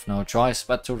 you have no choice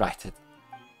but to write it.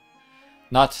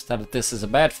 Not that this is a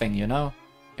bad thing, you know.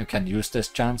 You can use this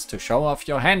chance to show off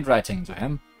your handwriting to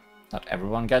him. Not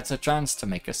everyone gets a chance to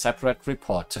make a separate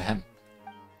report to him.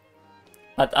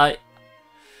 But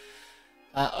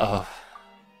Uh-oh.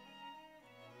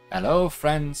 Hello,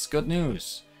 friends, good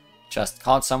news. Just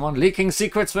caught someone leaking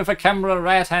secrets with a camera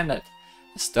red-handed.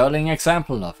 A sterling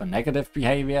example of a negative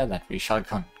behavior that we shall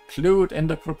conclude in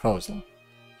the proposal.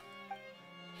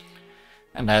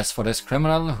 And as for this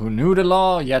criminal who knew the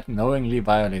law yet knowingly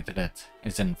violated it,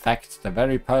 is in fact the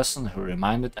very person who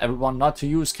reminded everyone not to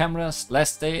use cameras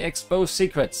lest they expose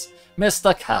secrets,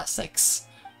 Mr. Kasix.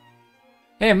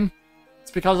 Him?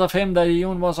 It's because of him that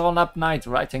Yun was all up night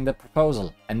writing the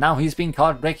proposal, and now he's been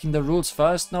caught breaking the rules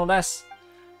first, no less.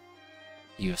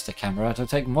 He used the camera to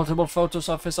take multiple photos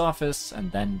of his office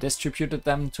and then distributed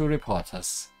them to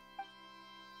reporters.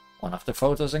 One of the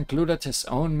photos included his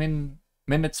own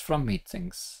minutes from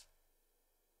meetings.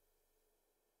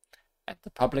 And the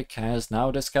public has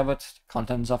now discovered the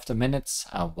contents of the minutes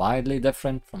are widely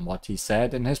different from what he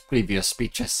said in his previous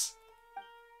speeches.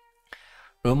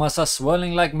 Rumors are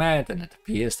swirling like mad, and it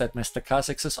appears that Mr.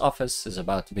 Kasix's office is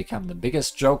about to become the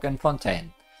biggest joke in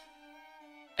Fontaine.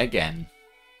 Again.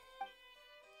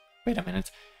 Wait a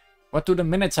minute. What do the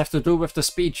minutes have to do with the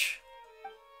speech?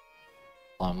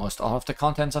 Almost all of the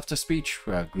contents of the speech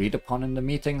were agreed upon in the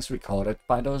meetings recorded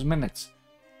by those minutes.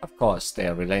 Of course, they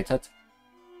are related.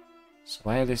 So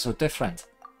why are they so different?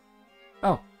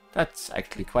 Oh, that's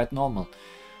actually quite normal.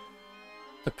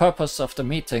 The purpose of the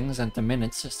meetings and the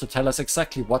minutes is to tell us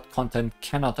exactly what content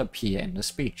cannot appear in the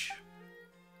speech.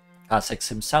 Kasix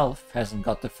himself hasn't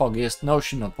got the foggiest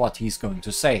notion of what he's going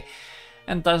to say,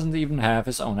 and doesn't even have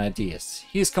his own ideas.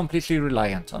 He's completely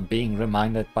reliant on being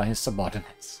reminded by his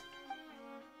subordinates.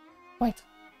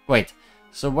 Wait,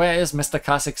 so where is Mr.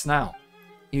 Kasix now?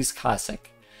 He's Kasix.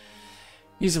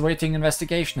 He's awaiting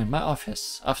investigation in my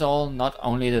office. After all, not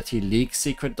only did he leak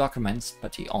secret documents,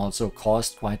 but he also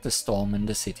caused quite the storm in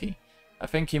the city. I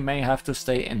think he may have to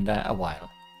stay in there a while.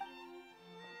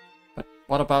 But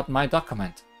what about my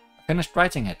document? I finished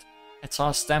writing it. It's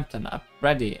all stamped and up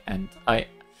ready, and I...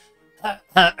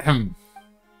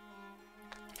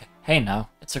 Hey now,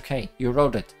 it's okay. You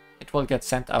wrote it. It will get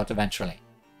sent out eventually.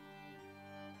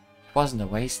 It wasn't a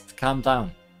waste. Calm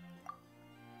down.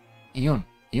 Yun,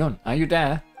 are you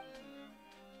there?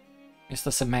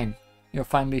 Mr. Semaine, you're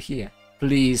finally here.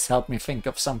 Please help me think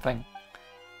of something.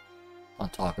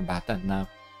 Don't talk about that now.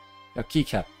 Your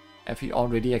keycap. Have you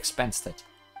already expensed it?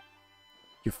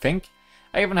 You think?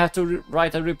 I even had to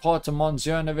write a report to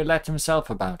Monsieur Neuvillette himself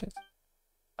about it.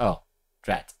 Oh,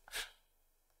 drat.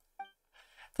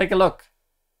 Take a look.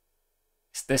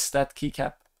 Is this that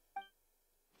keycap?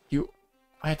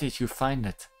 Where did you find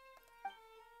it?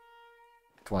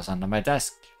 It was under my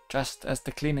desk. Just as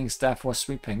the cleaning staff was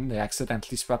sweeping, they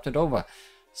accidentally swept it over.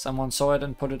 Someone saw it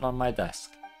and put it on my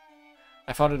desk.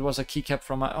 I thought it was a keycap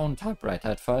from my own typewriter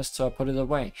at first, so I put it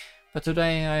away. But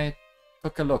today I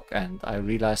took a look and I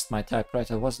realized my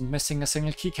typewriter wasn't missing a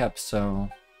single keycap, so...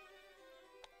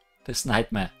 This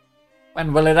nightmare.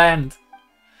 When will it end?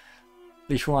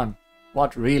 Li Xuan,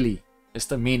 what really is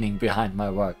the meaning behind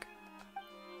my work?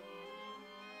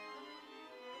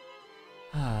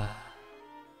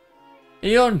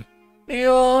 Yun!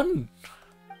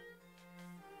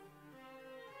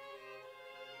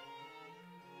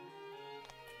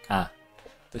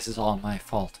 This is all my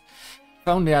fault. If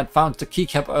only I'd found the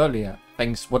keycap earlier,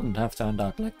 things wouldn't have turned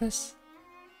out like this.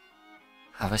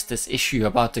 How is this issue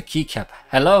about the keycap?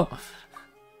 Hello?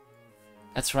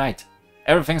 That's right.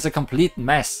 Everything's a complete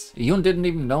mess. Yun didn't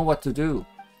even know what to do.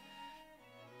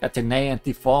 Gatine and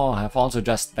D4 have also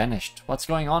just vanished. What's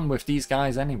going on with these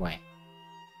guys anyway?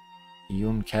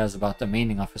 Yun cares about the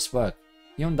meaning of his work.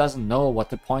 Yun doesn't know what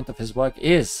the point of his work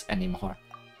is anymore.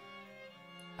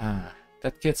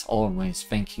 That kid's always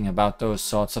thinking about those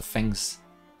sorts of things.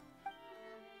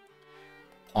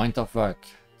 Point of work.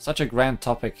 Such a grand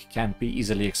topic can't be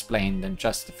easily explained in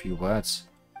just a few words.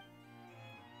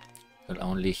 You'll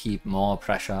only heap more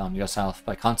pressure on yourself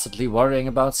by constantly worrying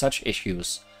about such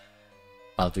issues.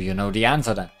 Well, do you know the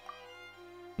answer then?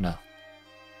 No.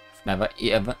 I've never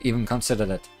even considered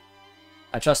it.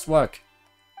 I just work.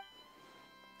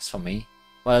 As for me,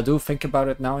 well, I do think about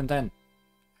it now and then.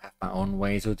 I have my own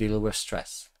way to deal with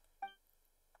stress.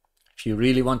 If you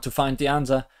really want to find the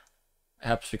answer,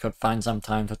 perhaps we could find some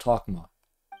time to talk more.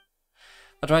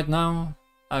 But right now,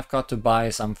 I've got to buy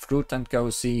some fruit and go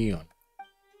see Yoon.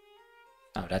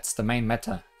 Now that's the main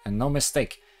matter, and no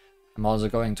mistake. I'm also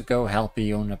going to go help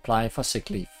Yoon apply for sick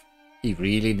leave. He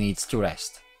really needs to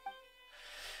rest.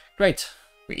 Great,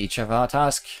 we each have our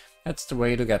task. That's the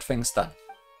way to get things done.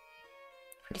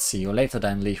 We'll see you later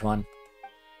then, Li Huan.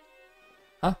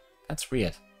 Huh? That's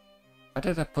weird. Why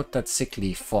did I put that sick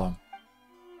leave form?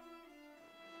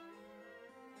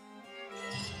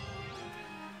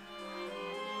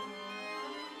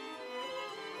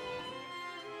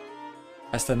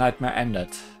 Has the nightmare ended?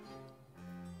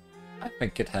 I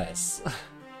think it has.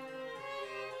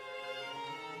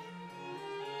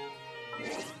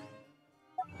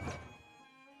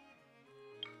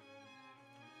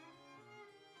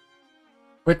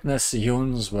 Witness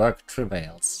Yoon's work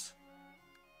travails.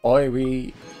 Boy,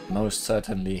 we most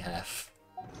certainly have.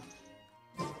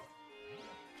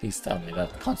 Please tell me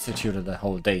that constituted a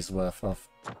whole day's worth of...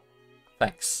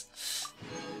 Thanks.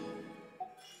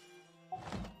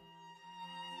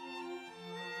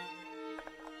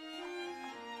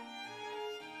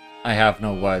 I have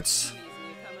no words.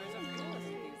 These newcomers are full of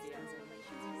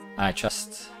enthusiasm. I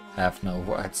just have no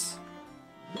words.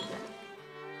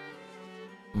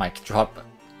 Mic drop.